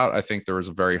worked out. I think there was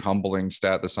a very humbling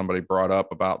stat that somebody brought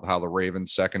up about how the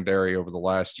Ravens secondary over the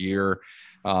last year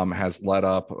has led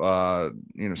up,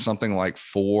 something like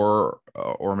 4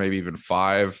 or maybe even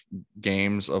 5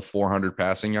 games of 400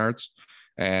 passing yards.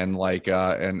 And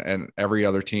and every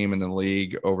other team in the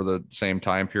league over the same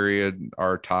time period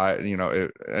are tied.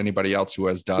 Anybody else who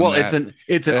has done that,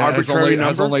 it's an arbitrary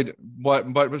number.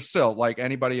 But still, like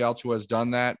anybody else who has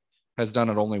done that has done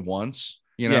it only once.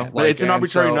 But it's an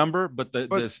arbitrary number. But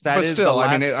the stat is still.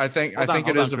 I mean, I think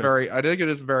it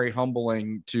is very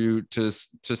humbling to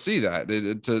see that.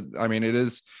 It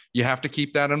is. You have to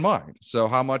keep that in mind. So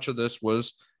how much of this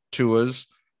was Tua's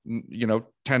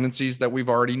tendencies that we've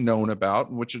already known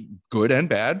about, which is good and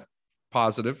bad,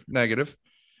 positive, negative,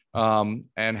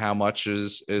 and how much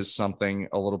is something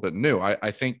a little bit new. I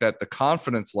think that the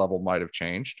confidence level might have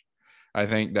changed. I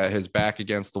think that his back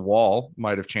against the wall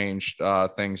might have changed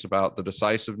things about the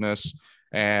decisiveness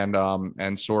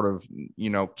and sort of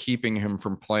keeping him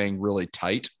from playing really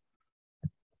tight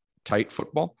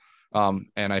football.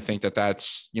 And I think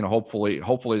that's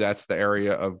hopefully that's the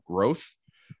area of growth.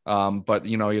 But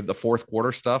the fourth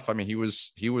quarter stuff. I mean, he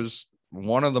was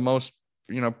one of the most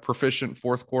proficient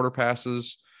fourth quarter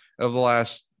passes of the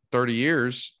last 30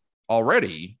 years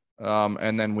already.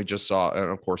 And then we just saw, and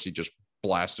of course, he just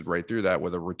blasted right through that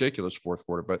with a ridiculous fourth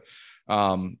quarter. But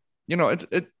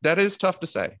that is tough to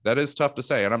say. That is tough to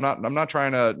say. And I'm not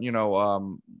trying to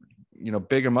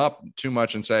big him up too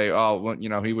much and say, oh,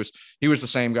 well, he was the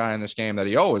same guy in this game that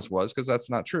he always was, because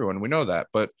that's not true, and we know that.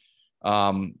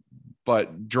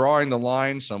 But drawing the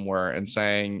line somewhere and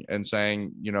saying,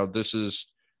 this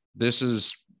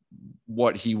is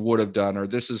what he would have done, or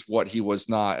this is what he was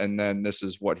not, and then this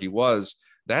is what he was,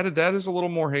 that is a little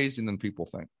more hazy than people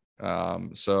think.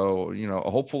 So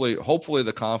hopefully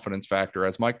the confidence factor,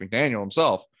 as Mike McDaniel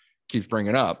himself keeps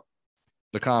bringing up,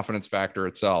 the confidence factor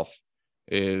itself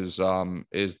is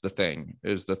the thing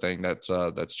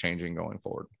that's changing going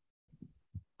forward.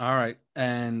 All right.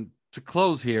 And to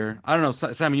close here, I don't know,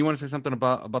 Simon, you want to say something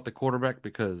about the quarterback?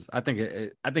 Because I think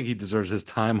he deserves his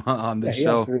time on this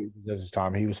show. He absolutely deserves his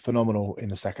time. He was phenomenal in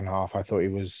the second half. I thought he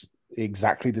was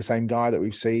exactly the same guy that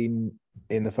we've seen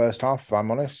in the first half, if I'm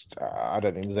honest. I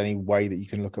don't think there's any way that you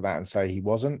can look at that and say he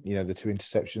wasn't. You know, the 2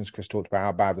 interceptions, Chris talked about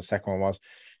how bad the second one was.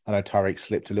 I know Tyreek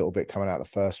slipped a little bit coming out of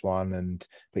the first one,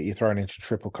 but you're thrown into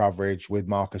triple coverage with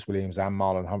Marcus Williams and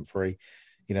Marlon Humphrey.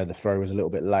 You know, the throw was a little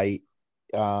bit late.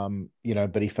 You know,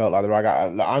 but he felt like the right guy.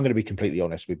 I'm going to be completely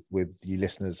honest with you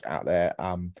listeners out there.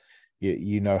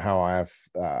 You know how I have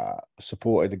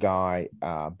supported the guy,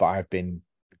 but I've been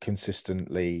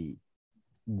consistently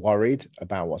worried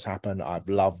about what's happened. I've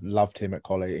loved him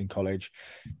in college.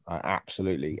 I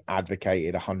absolutely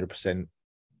advocated 100%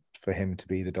 for him to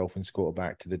be the Dolphins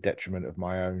quarterback, to the detriment of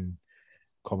my own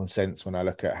common sense when I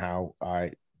look at how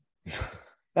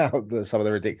some of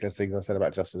the ridiculous things I said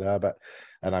about Justin Herbert,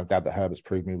 and I'm glad that Herbert's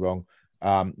proved me wrong.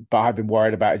 But I've been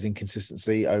worried about his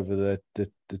inconsistency over the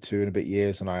 2 and a bit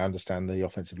years, and I understand the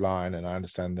offensive line, and I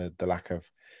understand the lack of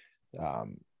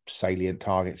salient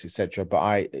targets, etc.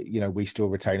 But we still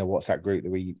retain a WhatsApp group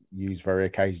that we use very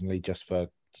occasionally just for,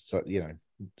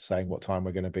 saying what time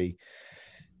we're going to be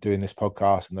doing this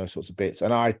podcast and those sorts of bits.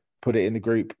 And I put it in the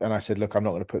group, and I said, look, I'm not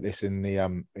going to put this in the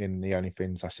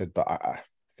OnlyFins. I said, but I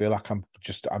feel like I'm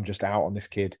just out on this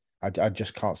kid. I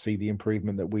just can't see the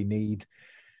improvement that we need.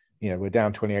 You know, we're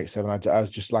down 28-7. I was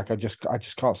just like, I just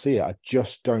can't see it. I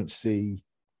just don't see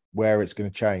where it's going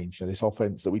to change. This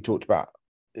offense that we talked about,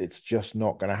 it's just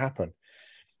not going to happen.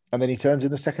 And then he turns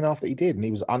in the second half that he did, and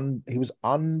he was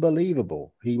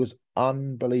unbelievable. He was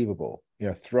unbelievable. You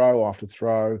know, throw after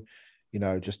throw. You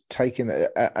know, just taking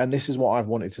it. And this is what I've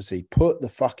wanted to see. Put the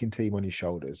fucking team on his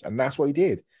shoulders. And that's what he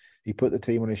did. He put the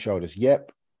team on his shoulders.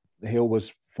 Yep, Hill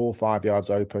was 4 or 5 yards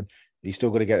open. He's still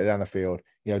got to get it down the field.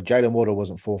 You know, Jalen Waddle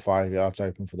wasn't 4 or 5 yards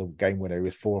open for the game winner. He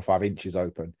was 4 or 5 inches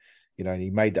open. You know, and he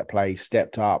made that play,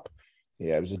 stepped up.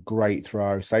 Yeah, it was a great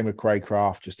throw. Same with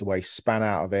Craycraft, just the way he span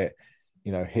out of it.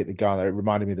 You know, hit the guy. It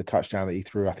reminded me of the touchdown that he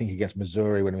threw, I think, against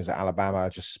Missouri when he was at Alabama,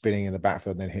 just spinning in the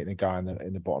backfield and then hitting a guy in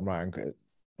the bottom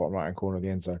right-hand corner of the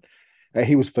end zone.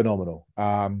 He was phenomenal.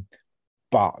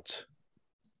 But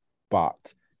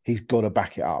he's got to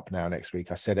back it up now next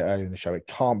week. I said it earlier in the show. It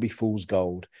can't be fool's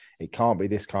gold. It can't be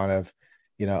this kind of,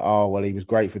 he was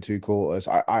great for 2 quarters.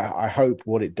 I hope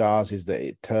what it does is that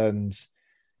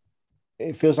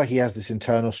it feels like he has this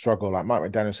internal struggle. Like Mike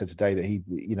McDaniel said today that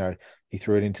he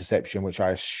threw an interception, which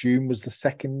I assume was the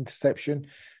second interception. But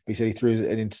he said he threw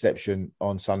an interception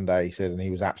on Sunday. He said, and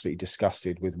he was absolutely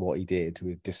disgusted with what he did.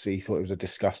 He thought it was a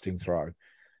disgusting throw.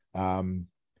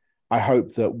 I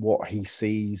hope that what he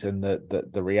sees and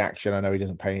the reaction, I know he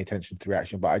doesn't pay any attention to the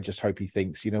reaction, but I just hope he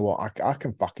thinks, you know what, I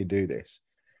can fucking do this.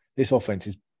 This offense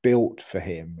is built for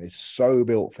him. It's so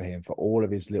built for him, for all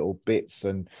of his little bits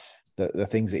and the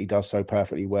things that he does so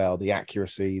perfectly well, the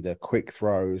accuracy, the quick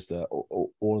throws,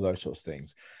 all of those sorts of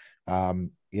things.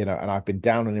 And I've been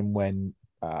down on him when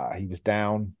he was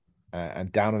down,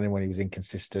 and down on him when he was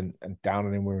inconsistent, and down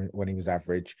on him when he was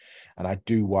average. And I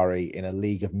do worry in a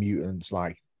league of mutants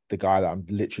like the guy that I'm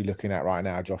literally looking at right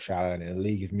now, Josh Allen, in a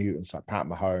league of mutants like Pat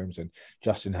Mahomes and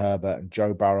Justin Herbert and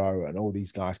Joe Burrow and all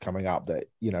these guys coming up, that,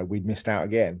 we'd missed out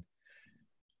again.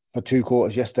 For 2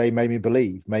 quarters yesterday made me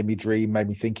believe, made me dream, made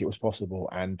me think it was possible.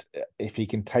 And if he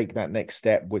can take that next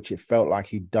step, which it felt like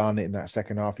he'd done in that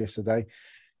second half yesterday,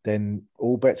 then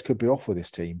all bets could be off with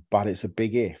this team. But it's a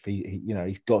big if.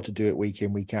 He's got to do it week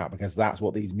in, week out, because that's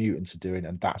what these mutants are doing,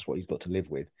 and that's what he's got to live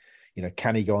with.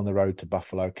 Can he go on the road to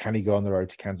Buffalo? Can he go on the road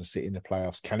to Kansas City in the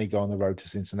playoffs? Can he go on the road to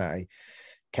Cincinnati?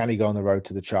 Can he go on the road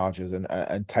to the Chargers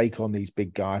and take on these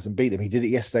big guys and beat them? He did it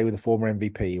yesterday with the former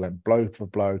MVP. He went blow for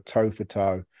blow, toe for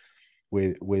toe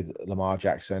with Lamar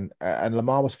Jackson. And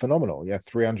Lamar was phenomenal. He had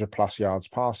 300 plus yards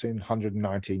passing,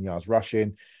 119 yards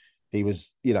rushing. He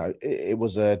was, it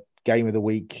was a game of the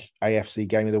week, AFC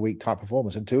game of the week type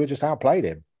performance. And Tua just outplayed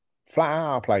him, flat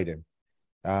out outplayed him.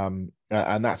 And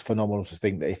that's phenomenal to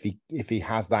think that if he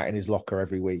has that in his locker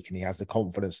every week, and he has the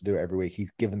confidence to do it every week,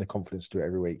 he's given the confidence to do it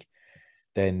every week,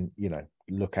 then,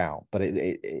 look out. But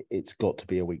it's got to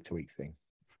be a week-to-week thing.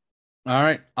 All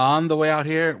right. On the way out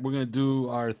here, we're going to do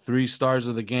our 3 stars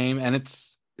of the game. And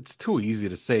it's too easy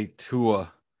to say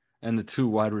Tua and the 2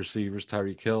 wide receivers,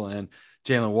 Tyreek Hill and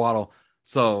Jalen Waddle.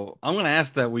 So I'm going to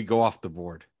ask that we go off the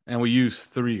board and we use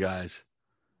 3 guys,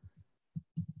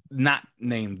 not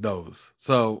named those.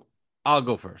 So I'll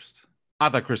go first. I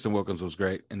thought Christian Wilkins was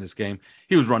great in this game.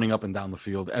 He was running up and down the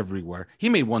field everywhere. He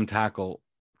made 1 tackle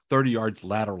 30 yards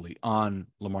laterally on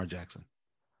Lamar Jackson.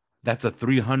 That's a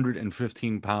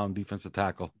 315-pound defensive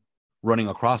tackle running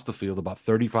across the field about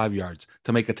 35 yards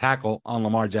to make a tackle on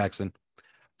Lamar Jackson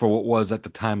for what was at the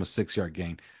time a 6-yard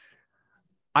gain.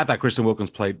 I thought Christian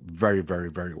Wilkins played very, very,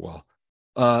 very well.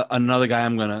 Another guy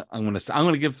I'm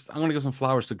gonna give some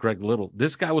flowers to Greg Little.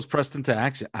 This guy was pressed into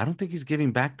action. I don't think he's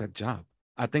giving back that job.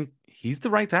 I think he's the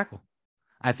right tackle.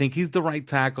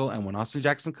 And when Austin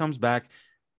Jackson comes back,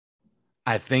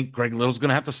 I think Greg Little's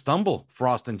gonna have to stumble for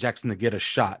Austin Jackson to get a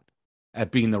shot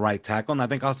at being the right tackle. And I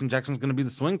think Austin Jackson's gonna be the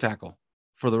swing tackle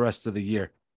for the rest of the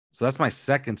year. So that's my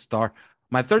second star.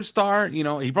 My third star, he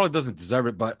probably doesn't deserve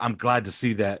it, but I'm glad to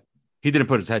see that he didn't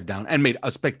put his head down and made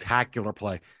a spectacular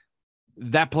play.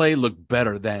 That play looked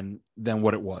better than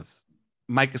what it was.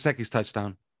 Mike Gesicki's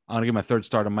touchdown. I'm going to give my third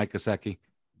star to Mike Gesicki.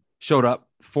 Showed up,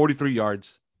 43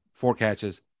 yards, 4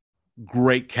 catches.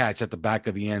 Great catch at the back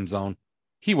of the end zone.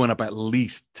 He went up at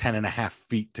least 10.5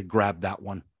 feet to grab that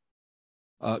one.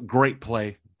 Great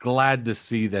play. Glad to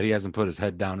see that he hasn't put his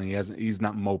head down and he's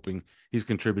not moping. He's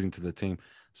contributing to the team.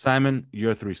 Simon,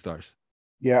 your 3 stars.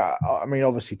 Yeah, I mean,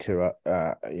 obviously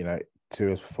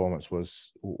Tua's performance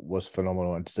was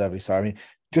phenomenal and deservedly so. I mean,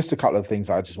 just a couple of things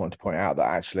I just wanted to point out that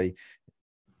actually,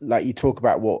 like, you talk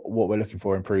about what we're looking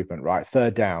for improvement, right?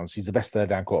 Third downs. He's the best third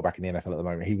down quarterback in the NFL at the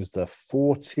moment. He was the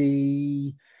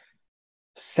 42nd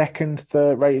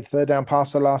rated third down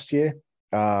passer last year.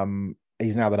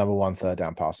 He's now the number 1 third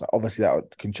down passer. Obviously,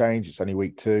 that can change. It's only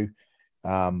week 2.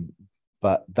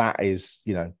 But that is,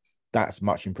 that's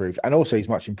much improved. And also he's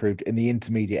much improved in the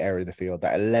intermediate area of the field,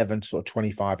 that 11 to sort of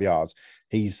 25 yards.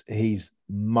 He's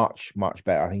much, much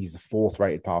better. I think he's the 4th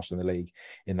rated passer in the league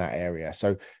in that area.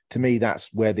 So to me,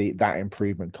 that's where that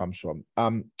improvement comes from.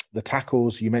 The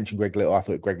tackles, you mentioned Greg Little. I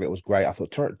thought Greg Little was great. I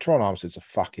thought Teron Armstead's a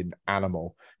fucking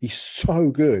animal. He's so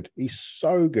good.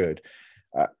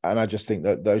 And I just think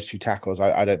that those 2 tackles,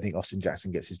 I don't think Austin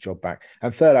Jackson gets his job back.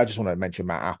 And third, I just want to mention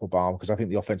Matt Applebaum, because I think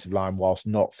the offensive line, whilst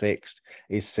not fixed,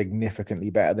 is significantly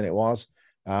better than it was.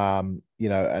 And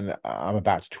I'm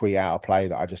about to tweet out a play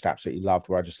that I just absolutely loved,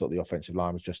 where I just thought the offensive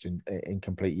line was just in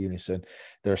complete unison.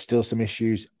 There are still some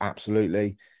issues,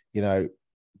 absolutely,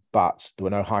 but there were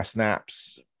no high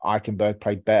snaps. Eichenberg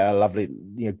played better, lovely,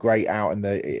 great out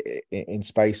in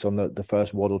space on the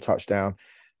first Waddle touchdown.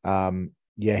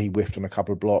 Yeah, he whiffed on a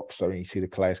couple of blocks. I mean, you see the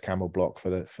Calais Campbell block for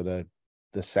the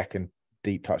second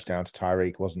deep touchdown to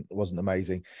Tyreek wasn't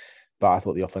amazing, but I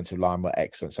thought the offensive line were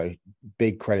excellent. So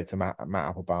big credit to Matt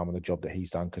Applebaum and the job that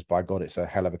he's done, because by God, it's a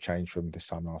hell of a change from this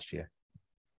time last year.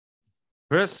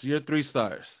 Chris, your 3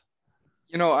 stars.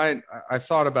 I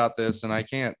thought about this, and I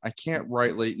can't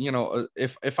rightly,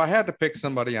 if I had to pick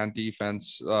somebody on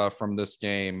defense from this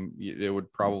game, it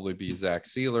would probably be Zach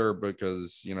Sieler,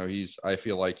 because I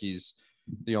feel like he's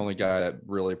the only guy that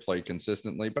really played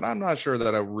consistently, but I'm not sure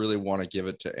that I really want to give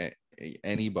it to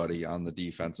anybody on the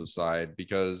defensive side,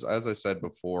 because as I said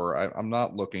before, I'm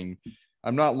not looking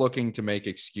to make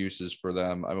excuses for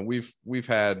them. I mean, we've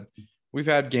had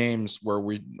games where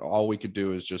all we could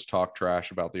do is just talk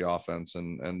trash about the offense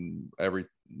and the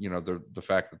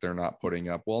fact that they're not putting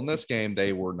up. Well, in this game,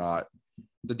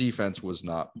 the defense was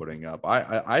not putting up.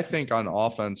 I think on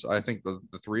offense, I think the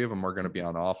 3 of them are going to be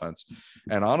on offense.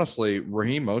 And honestly,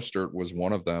 Raheem Mostert was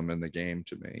one of them in the game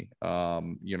to me.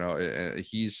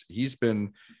 He's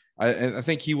been, I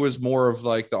think he was more of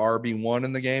like the RB1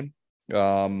 in the game.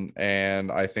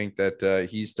 And I think that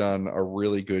he's done a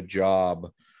really good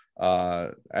job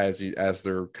as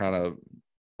they're kind of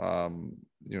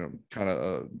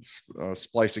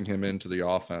splicing him into the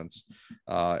offense,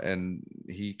 and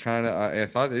he I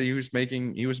thought that he was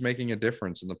making a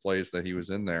difference in the plays that he was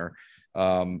in there.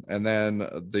 And then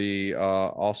the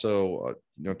also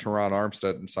Teron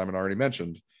Armstead, and Simon already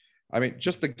mentioned. I mean,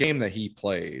 just the game that he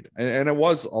played, and it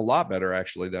was a lot better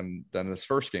actually than his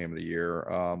first game of the year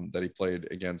that he played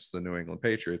against the New England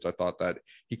Patriots. I thought that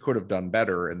he could have done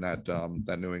better in that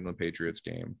New England Patriots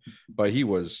game, but he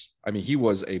was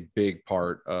a big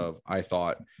part of, I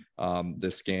thought,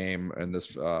 this game and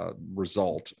this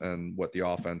result and what the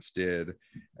offense did.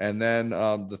 And then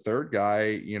the third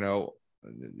guy,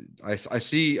 I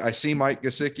see Mike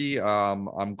Gesicki.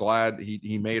 I'm glad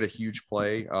he made a huge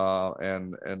play,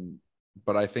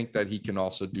 but I think that he can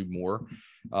also do more.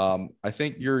 I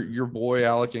think your boy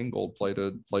Alec Ingold played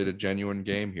a genuine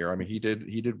game here. I mean, he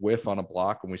did whiff on a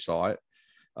block when we saw it,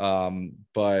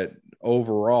 but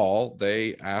overall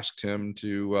they asked him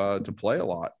to play a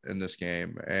lot in this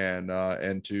game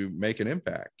and to make an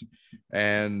impact.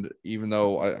 And even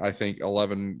though I think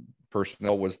 11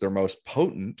 personnel was their most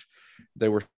potent, they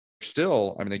were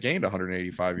still, I mean, they gained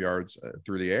 185 yards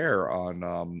through the air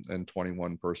on and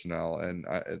 21 personnel and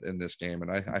in this game.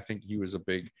 And I think he was a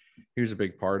big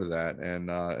part of that.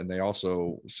 And they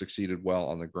also succeeded well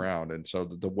on the ground. And so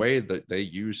the way that they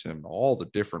use him, all the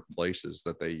different places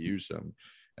that they use him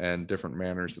and different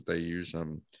manners that they use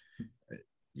him,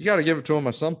 you got to give it to him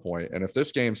at some point. And if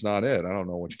this game's not it, I don't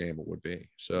know which game it would be.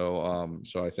 So,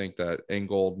 so I think that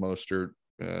Ingold, Mostert,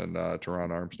 and Teron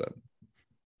Armstead.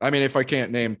 I mean, if I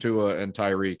can't name Tua and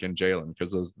Tyreek and Jalen,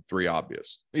 because those are the three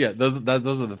obvious. Yeah, those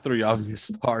are the three obvious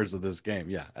stars of this game.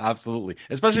 Yeah, absolutely.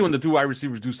 Especially when the two wide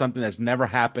receivers do something that's never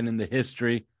happened in the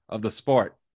history of the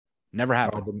sport. Never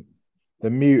happened. Oh, the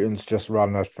mutants just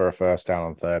run us for a first down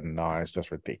on 3rd and 9. It's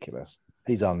just ridiculous.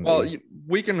 He's on. Well,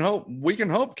 we can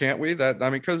hope, can't we? That,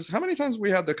 I mean, because how many times we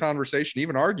had the conversation,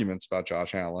 even arguments about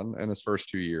Josh Allen in his first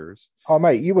 2 years? Oh,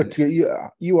 mate, you were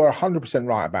 100%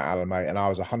 right about Allen, mate, and I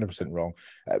was 100% wrong.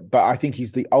 But I think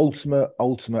he's the ultimate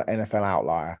NFL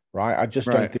outlier, right? I just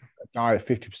don't think a guy at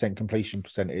 50% completion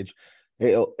percentage.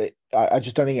 I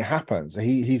just don't think it happens.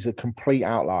 He's a complete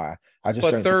outlier.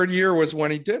 But third year was when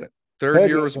he did it. Third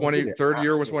year was when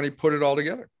he put it all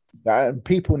together. And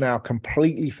people now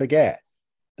completely forget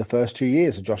the first 2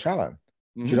 years of Josh Allen.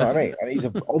 Do you know what I mean? And he's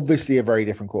obviously a very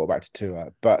different quarterback to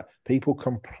Tua, but people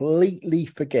completely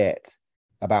forget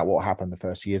about what happened the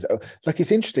first 2 years. Like, it's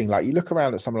interesting. Like, you look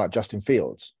around at someone like Justin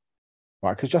Fields,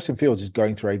 right? Because Justin Fields is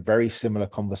going through a very similar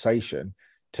conversation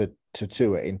to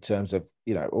Tua in terms of,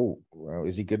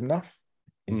 is he good enough?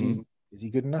 Is he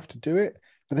good enough to do it?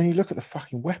 But then you look at the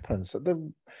fucking weapons.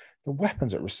 The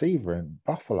weapons at receiver in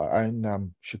Buffalo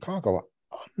and Chicago are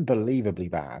unbelievably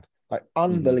bad. Like,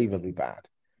 unbelievably bad.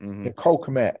 Mm-hmm. Cole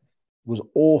Kmet was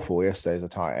awful yesterday as a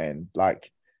tight end. Like,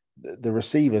 the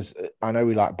receivers, I know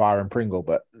we like Byron Pringle,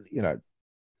 but,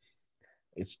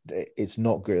 it's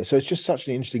not good. So it's just such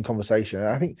an interesting conversation. And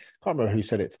I think, I can't remember who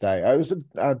said it today. It was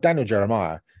Daniel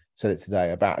Jeremiah said it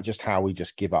today about just how we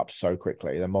just give up so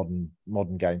quickly. The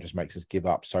modern game just makes us give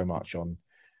up so much on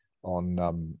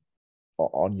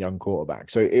young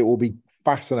quarterbacks. So it will be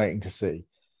fascinating to see.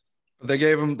 They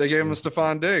gave him to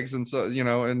Stephon Diggs, and so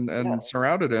and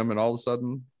surrounded him, and all of a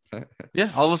sudden,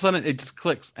 all of a sudden it just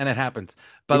clicks and it happens.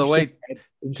 By the way,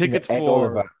 tickets Ed for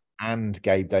Oliver and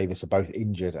Gabe Davis are both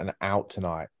injured and out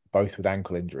tonight, both with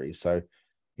ankle injuries. So,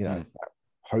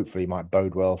 hopefully might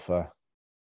bode well for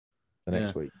the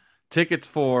next week. Tickets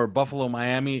for Buffalo,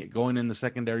 Miami going in the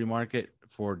secondary market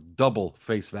for double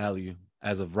face value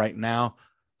as of right now.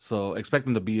 So expect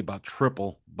them to be about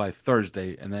triple by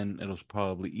Thursday, and then it'll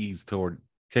probably ease toward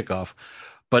kickoff.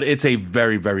 But it's a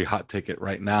very, very hot ticket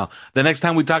right now. The next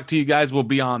time we talk to you guys will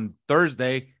be on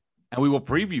Thursday, and we will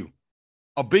preview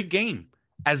a big game,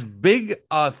 as big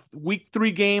a week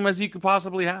 3 game as you could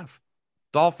possibly have.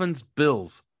 Dolphins,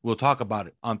 Bills. We'll talk about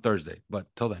it on Thursday. But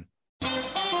till then.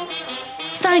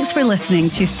 Thanks for listening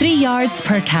to 3 Yards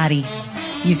Per Carry.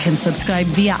 You can subscribe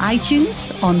via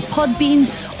iTunes, on Podbean,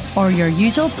 or your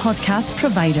usual podcast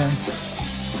provider.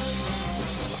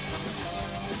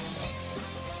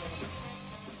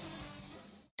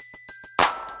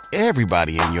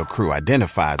 Everybody in your crew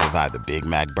identifies as either Big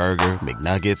Mac Burger,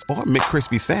 McNuggets, or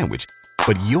McCrispy Sandwich.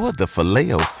 But you're the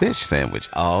Filet-O-Fish Sandwich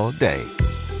all day.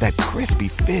 That crispy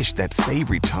fish, that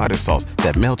savory tartar sauce,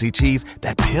 that melty cheese,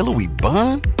 that pillowy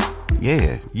bun.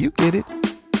 Yeah, you get it.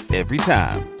 Every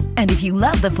time. And if you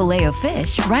love the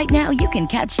Filet-O-Fish, right now you can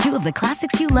catch 2 of the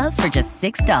classics you love for just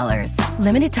 $6.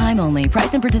 Limited time only.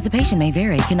 Price and participation may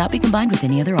vary. Cannot be combined with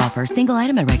any other offer. Single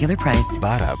item at regular price.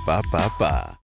 Ba-da-ba-ba-ba.